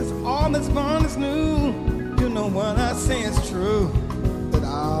 Just as all that's gone is new, you know what I say is true, that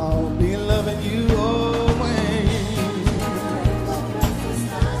I'll be loving you always.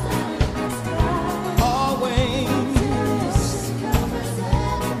 Always.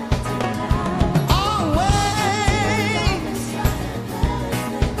 Always.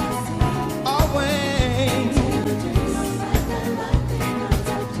 Always.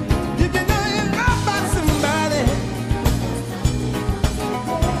 Did you know you're loved by somebody?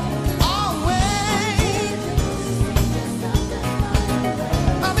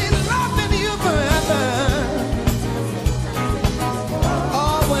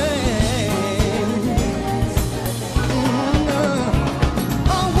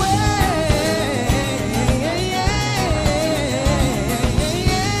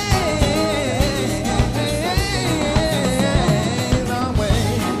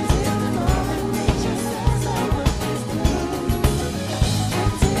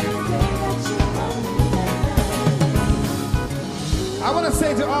 I want to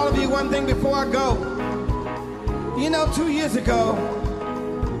say to all of you one thing before I go. You know, 2 years ago,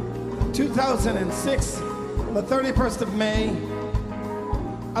 2006, the 31st of May,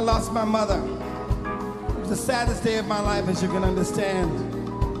 I lost my mother. It was the saddest day of my life, as you can understand.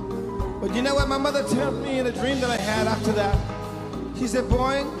 But you know what my mother told me in a dream that I had after that? She said,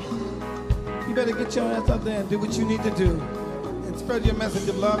 boy, you better get your ass out there and do what you need to do and spread your message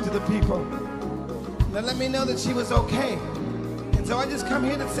of love to the people. Now let me know that she was okay. so I just come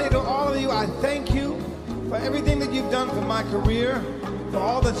here to say to all of you, I thank you for everything that you've done for my career, for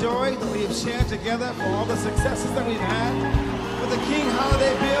all the joy that we have shared together, for all the successes that we've had, for the King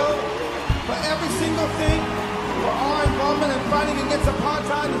Holiday Bill, for every single thing, for our involvement in fighting against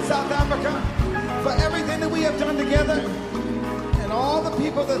apartheid in South Africa, for everything that we have done together, and all the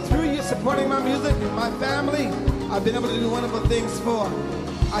people that through you supporting my music and my family, I've been able to do wonderful things for.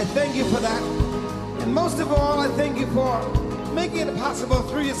 I thank you for that. And most of all, I thank you for making it possible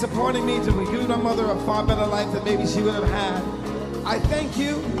through you supporting me to give my mother a far better life than maybe she would have had. I thank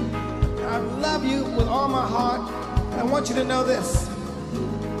you. I love you with all my heart. I want you to know this.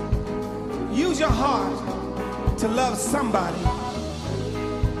 Use your heart to love somebody.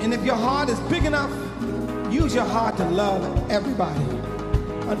 And if your heart is big enough, use your heart to love everybody.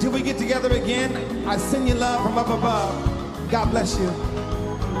 Until we get together again, I send you love from up above. God bless you.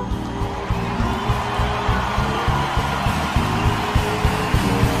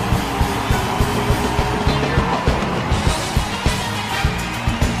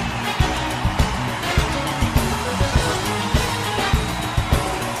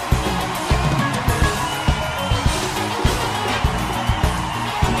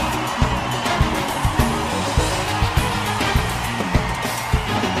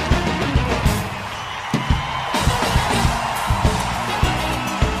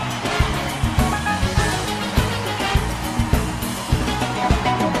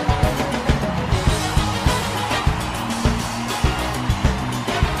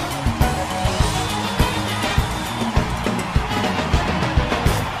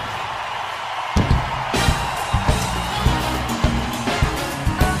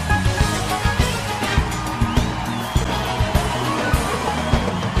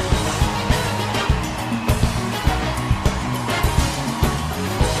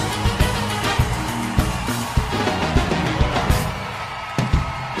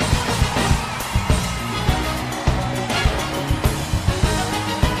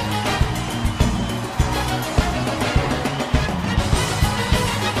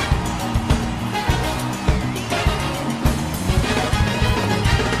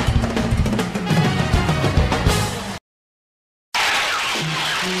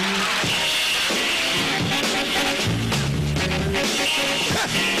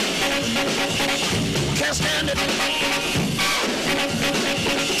 Can't stand it.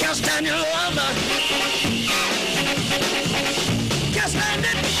 Can't stand your love. Can't stand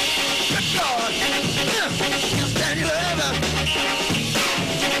it. Good God. Can't stand your love.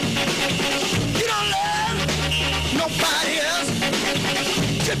 You don't love nobody else.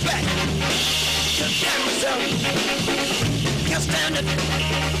 Sit back. Can't stand myself. Can't stand it.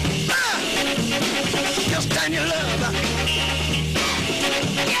 Can't stand your love.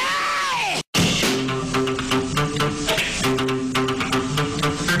 Yeah!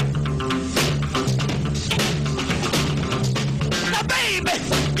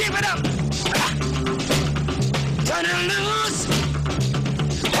 Give it up. Turn it loose.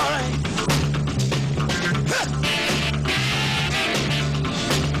 All right.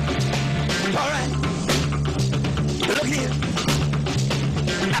 All right. Look here.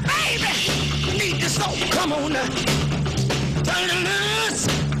 Now, baby, need this soul. Come on now. Turn it loose.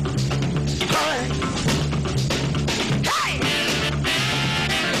 All right. Hey!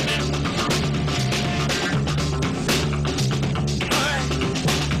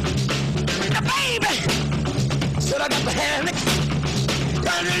 Said I got the hammock,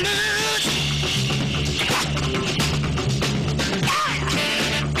 turn it loose.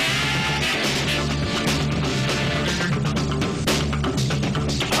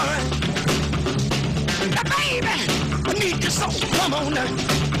 All right. Now, baby, I need your soul. Come on now,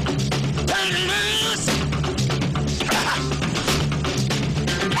 turn it loose.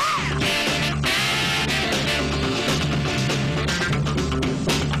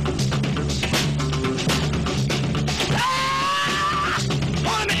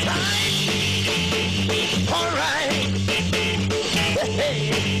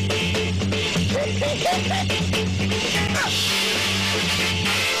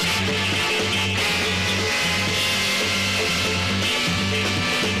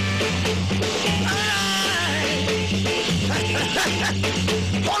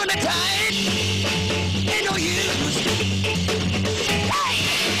 Hold me tight, ain't no use. Hey!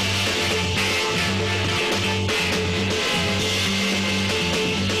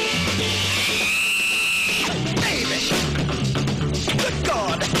 Baby, good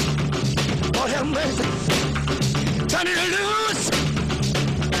God, Lord have mercy, turn it loose.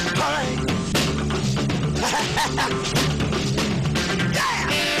 All right. Yeah!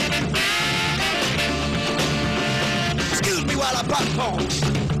 Excuse me while I popcorn.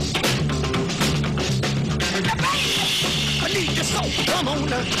 I need your soul. Come on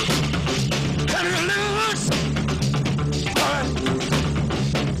now. Turn it loose. All right.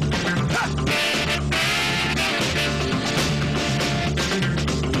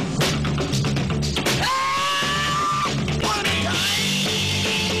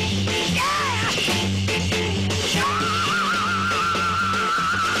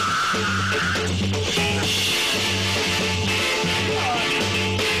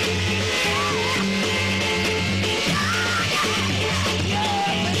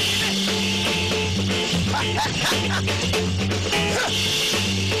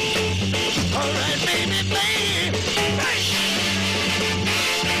 All right, baby, baby.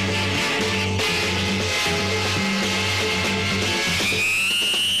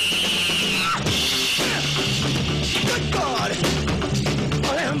 Good God.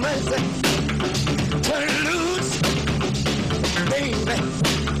 Oh, have mercy. Turn it loose, baby.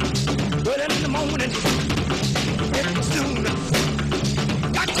 Well, in the morning, get it soon.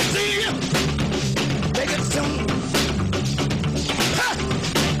 Got to see you. Take it soon. Ha!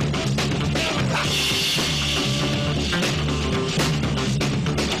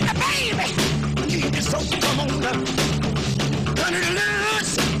 Baby, I need you so come on now. Turn it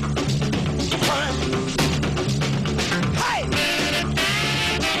loose. All right. Hey!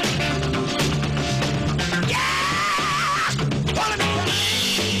 Yeah! Follow me.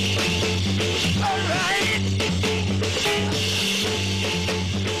 All right.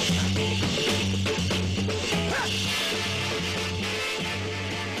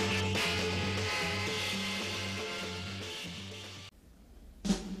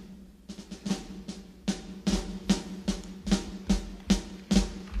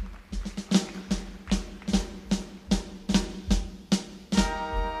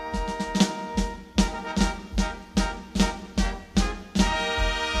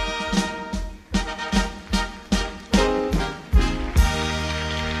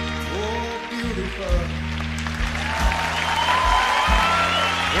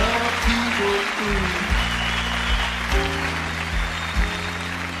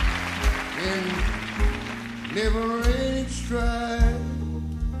 Never-ending strife.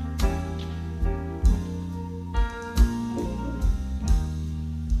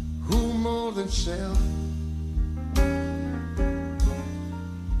 Who more than self?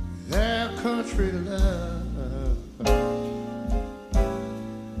 Their country love.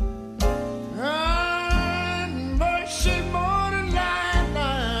 And mercy more than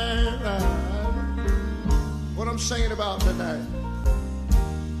life. What I'm singing about tonight.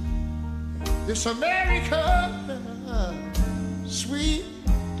 This America, sweet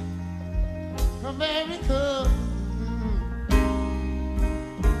America,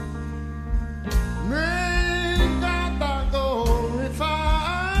 may God thy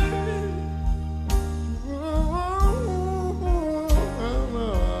glorify,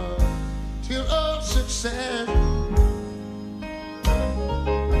 till of success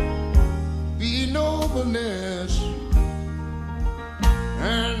be nobleness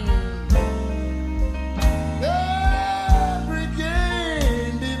and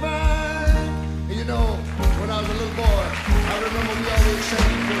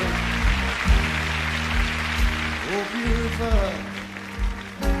oh, beautiful,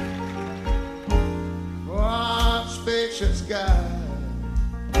 broad, spacious sky,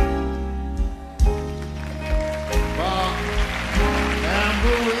 far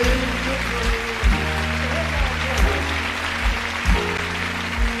amber wings of grace,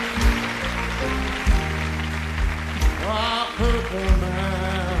 far purple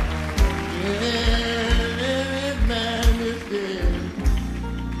mountain, man is dead.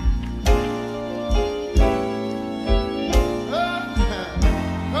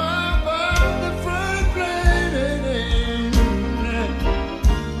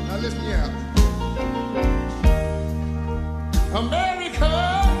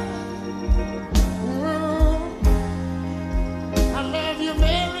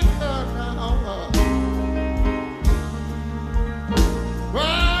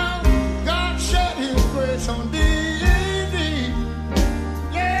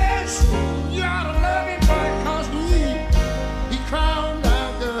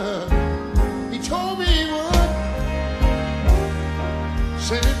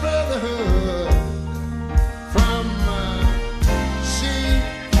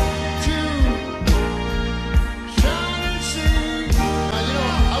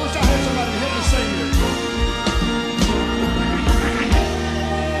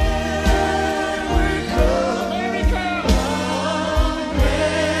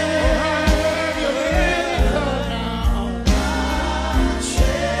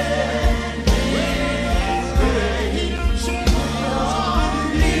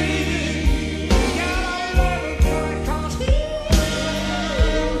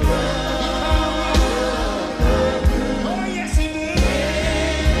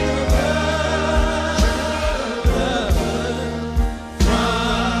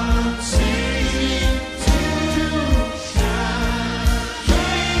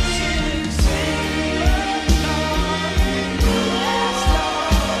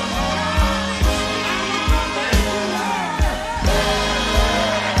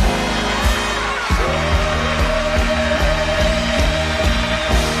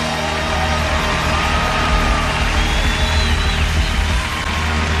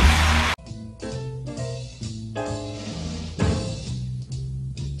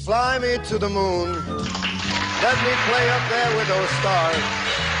 Fly me to the moon. Let me play up there with those stars.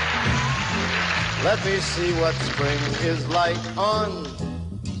 Let me see what spring is like on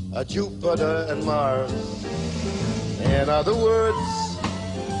Jupiter and Mars. In other words,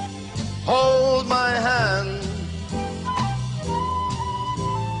 hold my hand.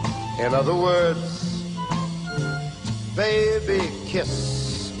 In other words, baby,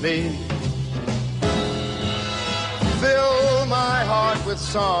 kiss me. Fill my heart with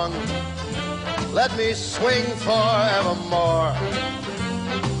song. Let me swing forevermore.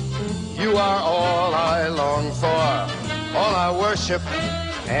 You are all I long for, all I worship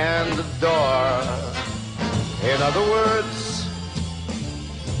and adore. In other words,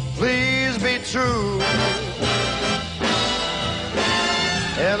 please be true.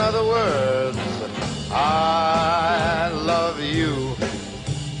 In other words, I love you.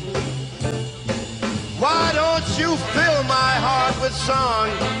 Why don't you fill my heart with song?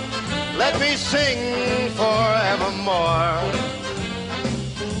 Let me sing forevermore.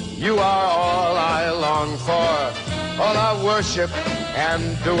 You are all I long for, all I worship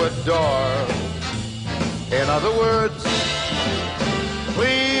and do adore. In other words,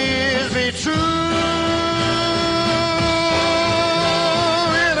 please be true.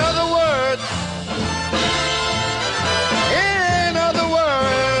 In other words,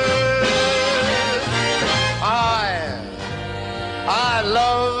 I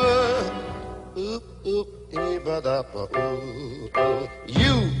love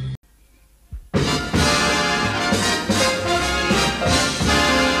you.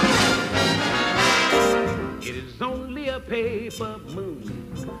 It is only a paper moon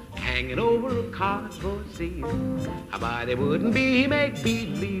hanging over a cardboard sea. But it wouldn't be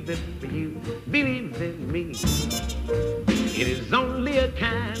make-believe if you believed in me. It is only a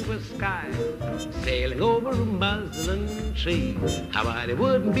canvas sky sailing over a muslin tree. But it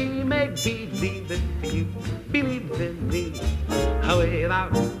wouldn't be make-believe if you believed in me.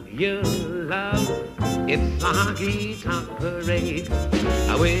 Without your love, it's a honky-tonk parade.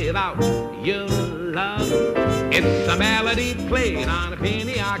 Without your love, it's a melody played on a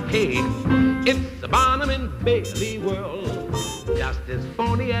penny arcade. It's a Barnum and Bailey world, just as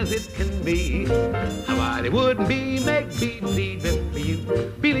phony as it can be. But it wouldn't be make-believe if you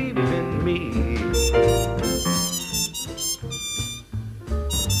believed in me.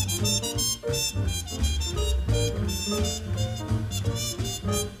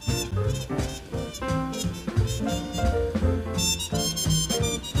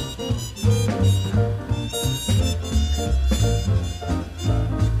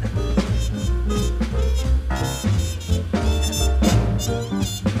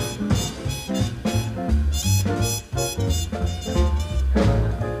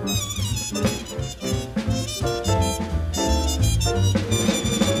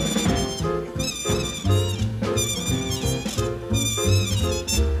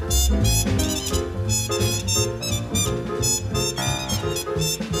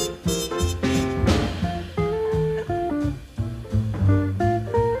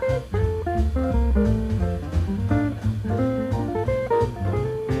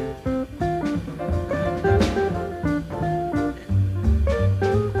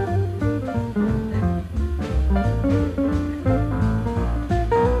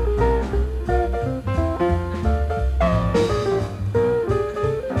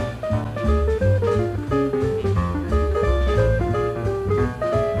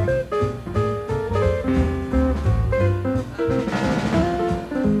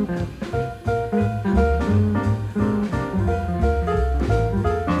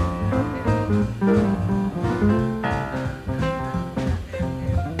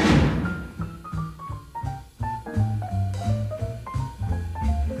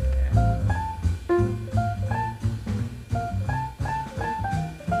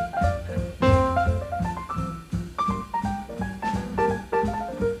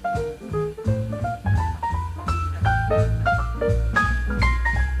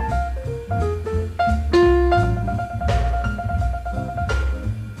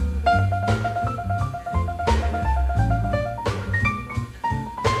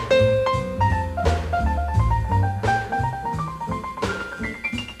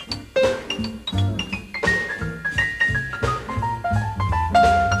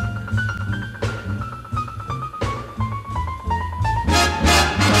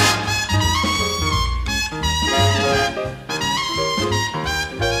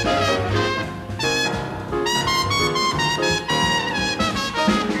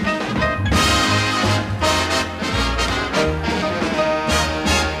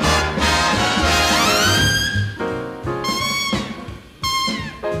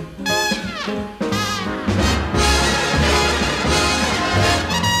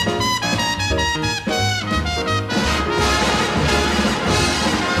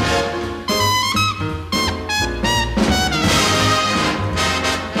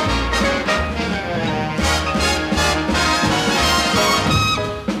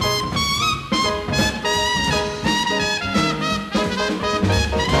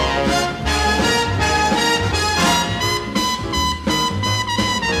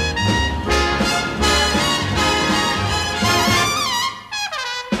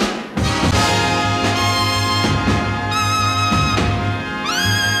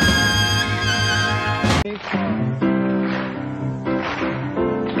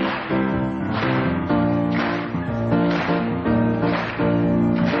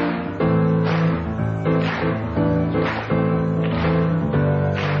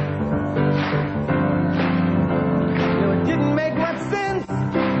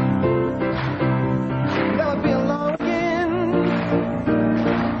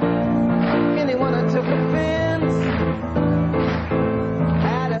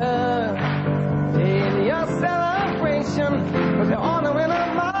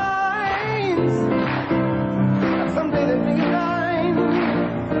 minds that someday there'd be a time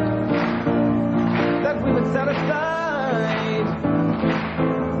that we would set aside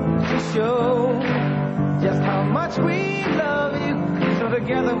to show just how much we love you. So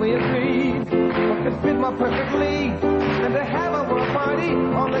together we agreed what could fit more perfectly than to have a world party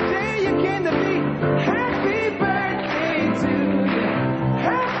on the day you came to me. Happy birthday to you.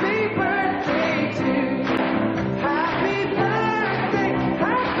 Happy birthday to you. Happy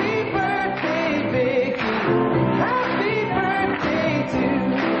birthday, Vicky. Happy birthday to you.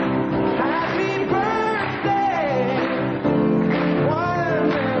 Happy birthday.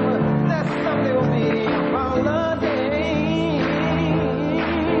 Whatever, that someday will be a holiday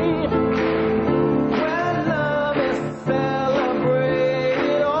where love is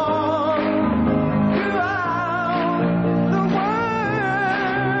celebrated all throughout the world.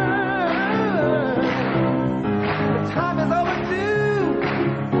 The time is overdue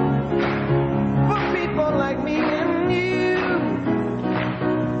for people like me and you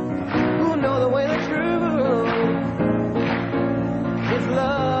who know the way, the truth is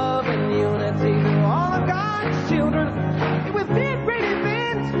love and unity to all of God's children. It would be a great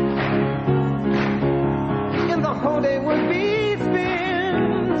event, and the whole day would be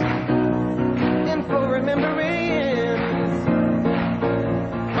spent in full remembrance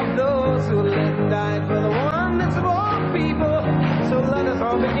of those who lived and died for the oneness of all people. So let us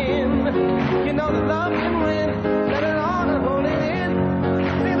all begin. You know that love can win. Let it all hold it in.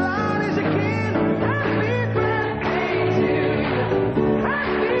 Say loud as you can. Happy birthday to you.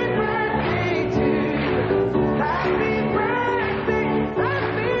 Happy birthday to you. Happy birthday.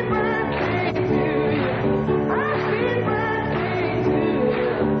 Happy birthday to you. Happy birthday to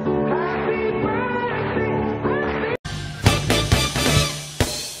you. Happy birthday.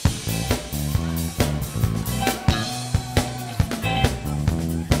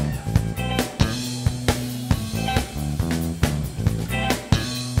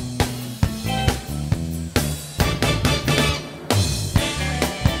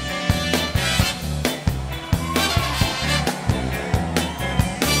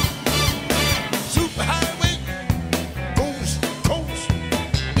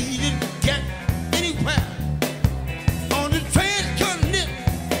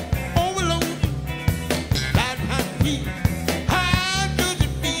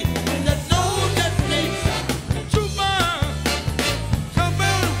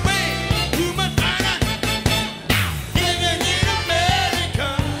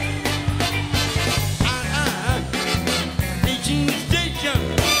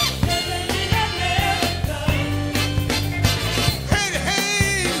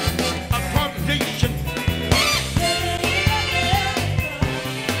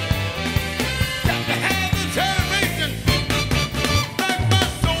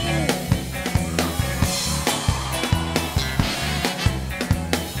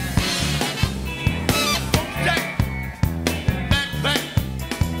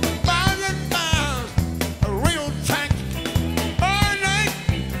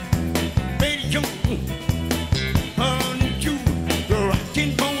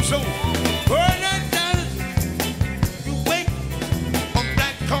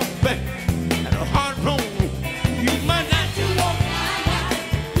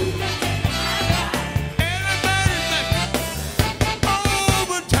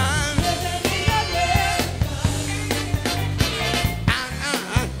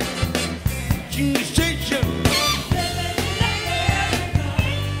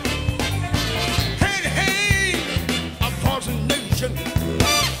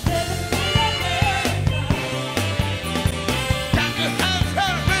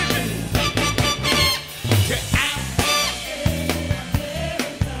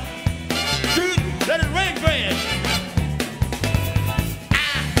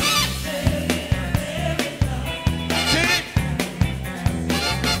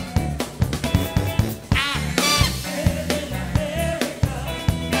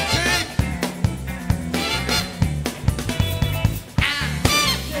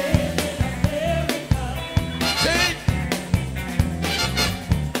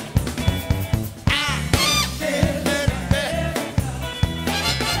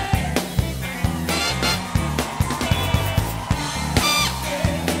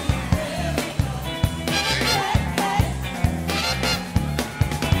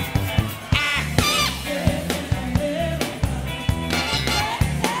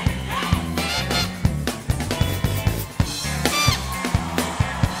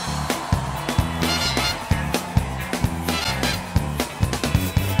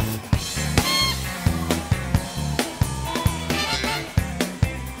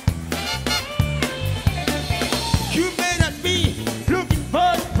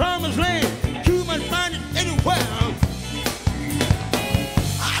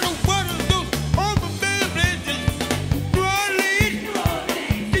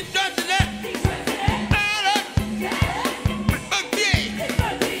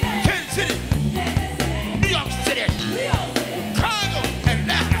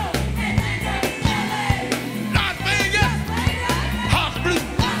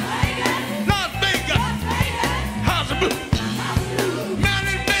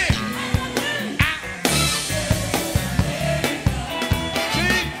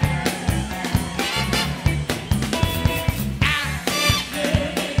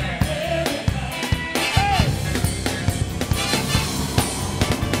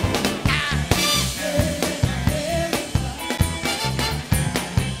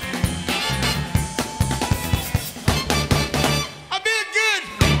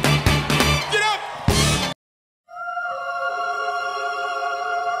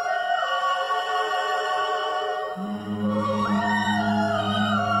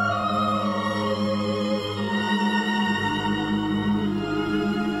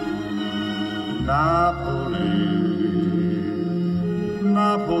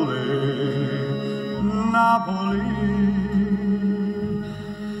 Napoli,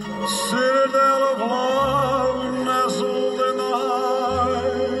 citadel of love, nestled in the heart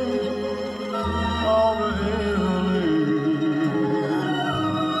of Italy.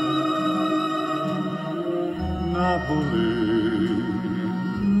 Napoli,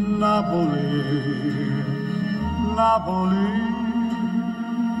 Napoli, Napoli,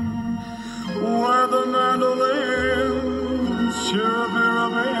 where the mandolins chirpy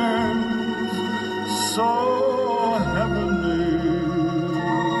ribbons so heavenly.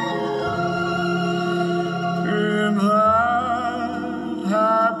 In that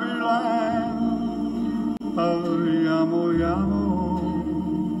happy land of Yamo Yamo,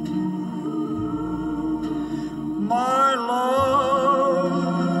 my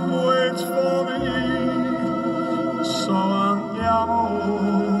love waits for me. So andiamo,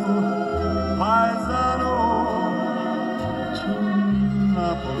 paesano, to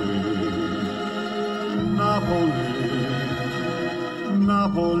Napoli, Napoli,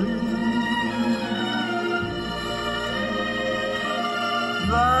 Napoli.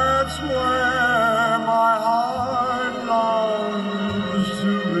 That's where my heart longs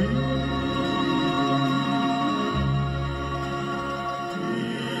to be.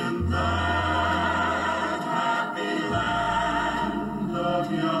 In that happy land of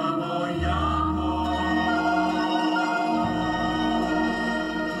Yamo Yamo,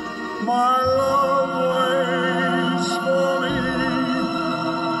 my love waits for me.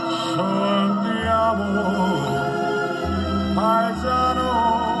 So andiamo, paesano,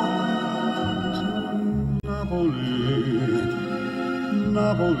 to Napoli,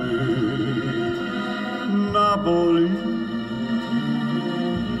 Napoli, Napoli.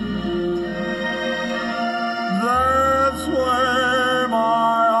 That's where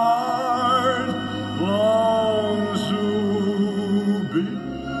my heart longs to be.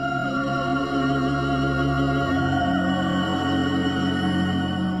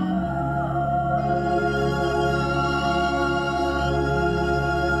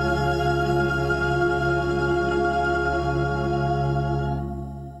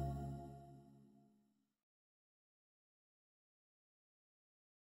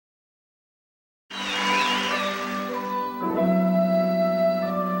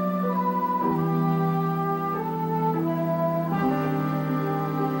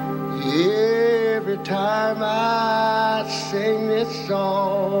 Every time I sing this song,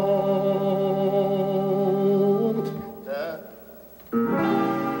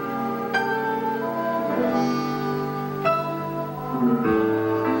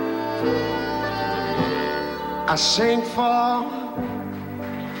 I sing for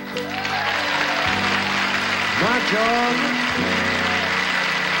my Georgia.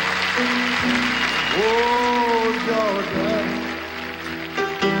 Oh, Georgia.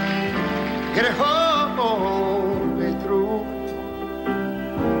 Get it home, way through.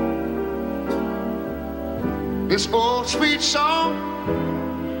 This old sweet song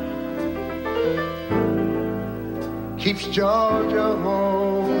keeps Georgia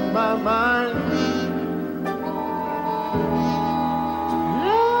on my mind.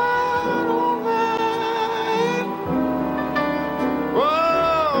 Lord, oh, man.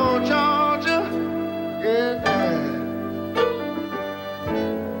 Oh, Georgia, yeah.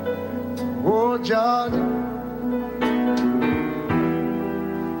 Oh, Georgia,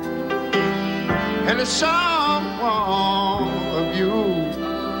 and the song of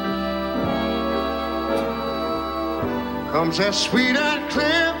you comes as sweet and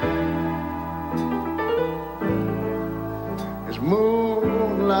clear as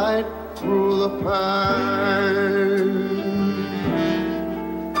moonlight through the pine.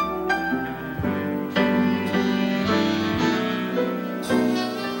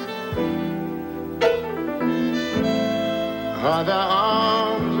 Other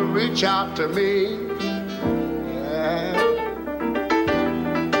arms reach out to me, yeah.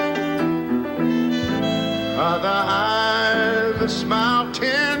 Other eyes that smile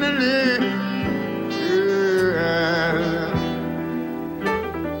tenderly, yeah.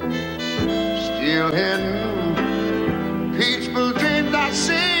 Still hidden peaceful dreams I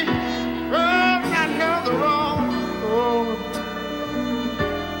see. Oh, I know the wrong.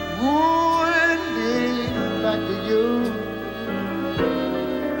 Oh, indeed, back to you.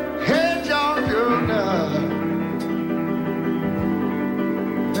 Hey, Georgia,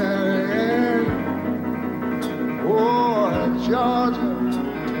 oh, Georgia.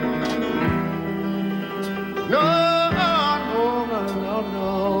 No, no, no,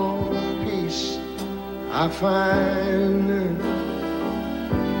 no, peace I find.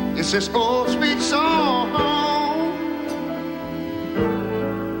 It's this old sweet song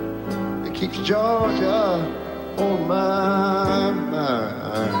that keeps keeps Georgia on my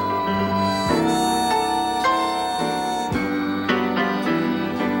mind.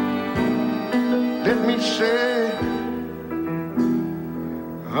 Let me say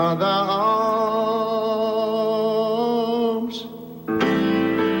how the arms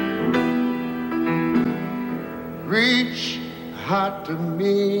reach out to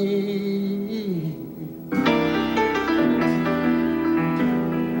me.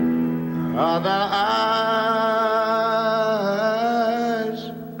 How the eyes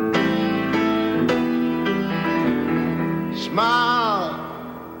smile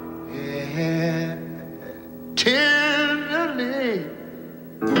tenderly.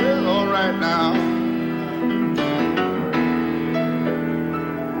 Well, all right now.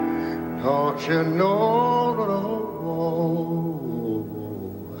 Don't you know,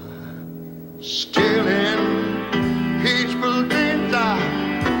 still in peaceful dreams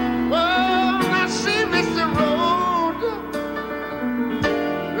well, I see Mr. Road.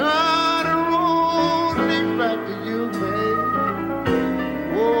 The road leads back to you, babe.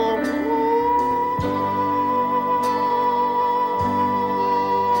 Whoa,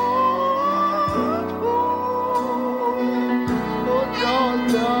 oh,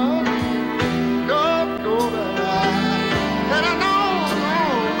 Georgia, don't go that. And I know,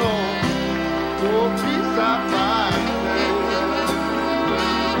 oh, peace I find.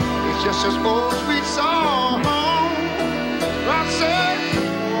 It's just this old sweet song.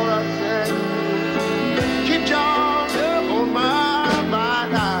 I said, keep Georgia on my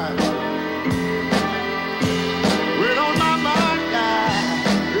mind. Well, on my mind,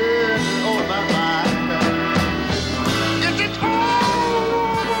 yeah, on my mind. It's this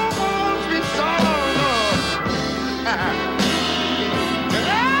old sweet song.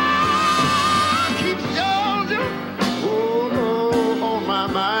 Keep Georgia, on my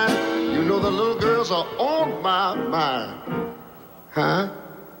mind. You know the little girls are on my mind. Huh?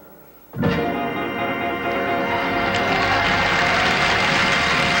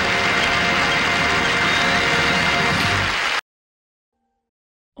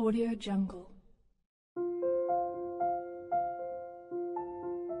 Audio Jungle.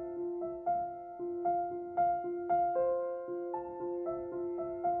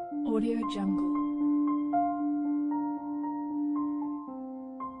 Audio Jungle.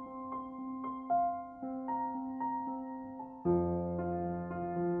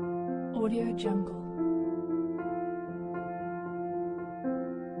 Audio Jungle.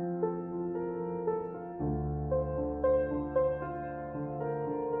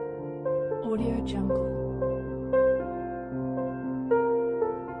 Audio Jungle.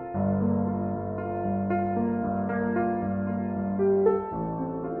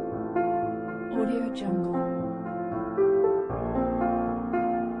 Audio Jungle.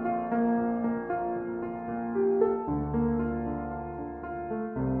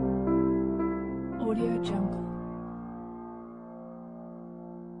 Audio Jungle. Audio Jungle.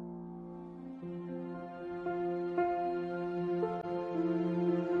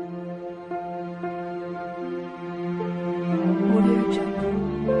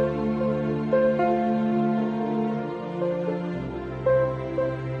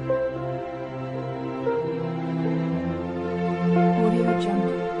 Audio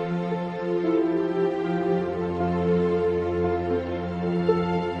Jungle.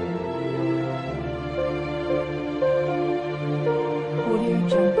 Audio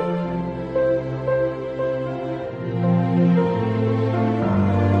Jungle. Audio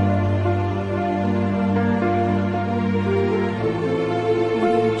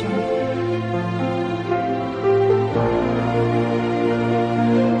Jungle.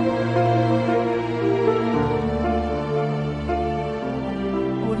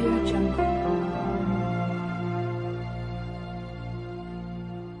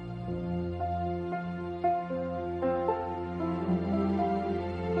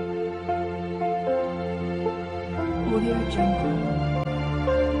 Audio Jungle.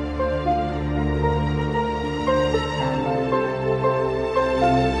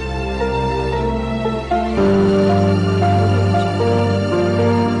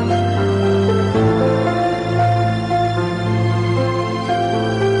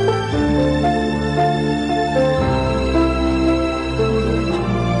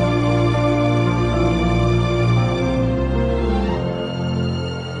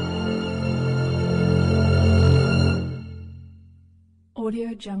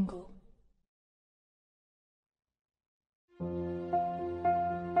 Audio Jungle.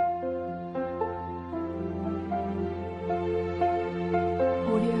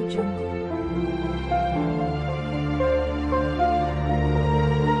 Audio Jungle.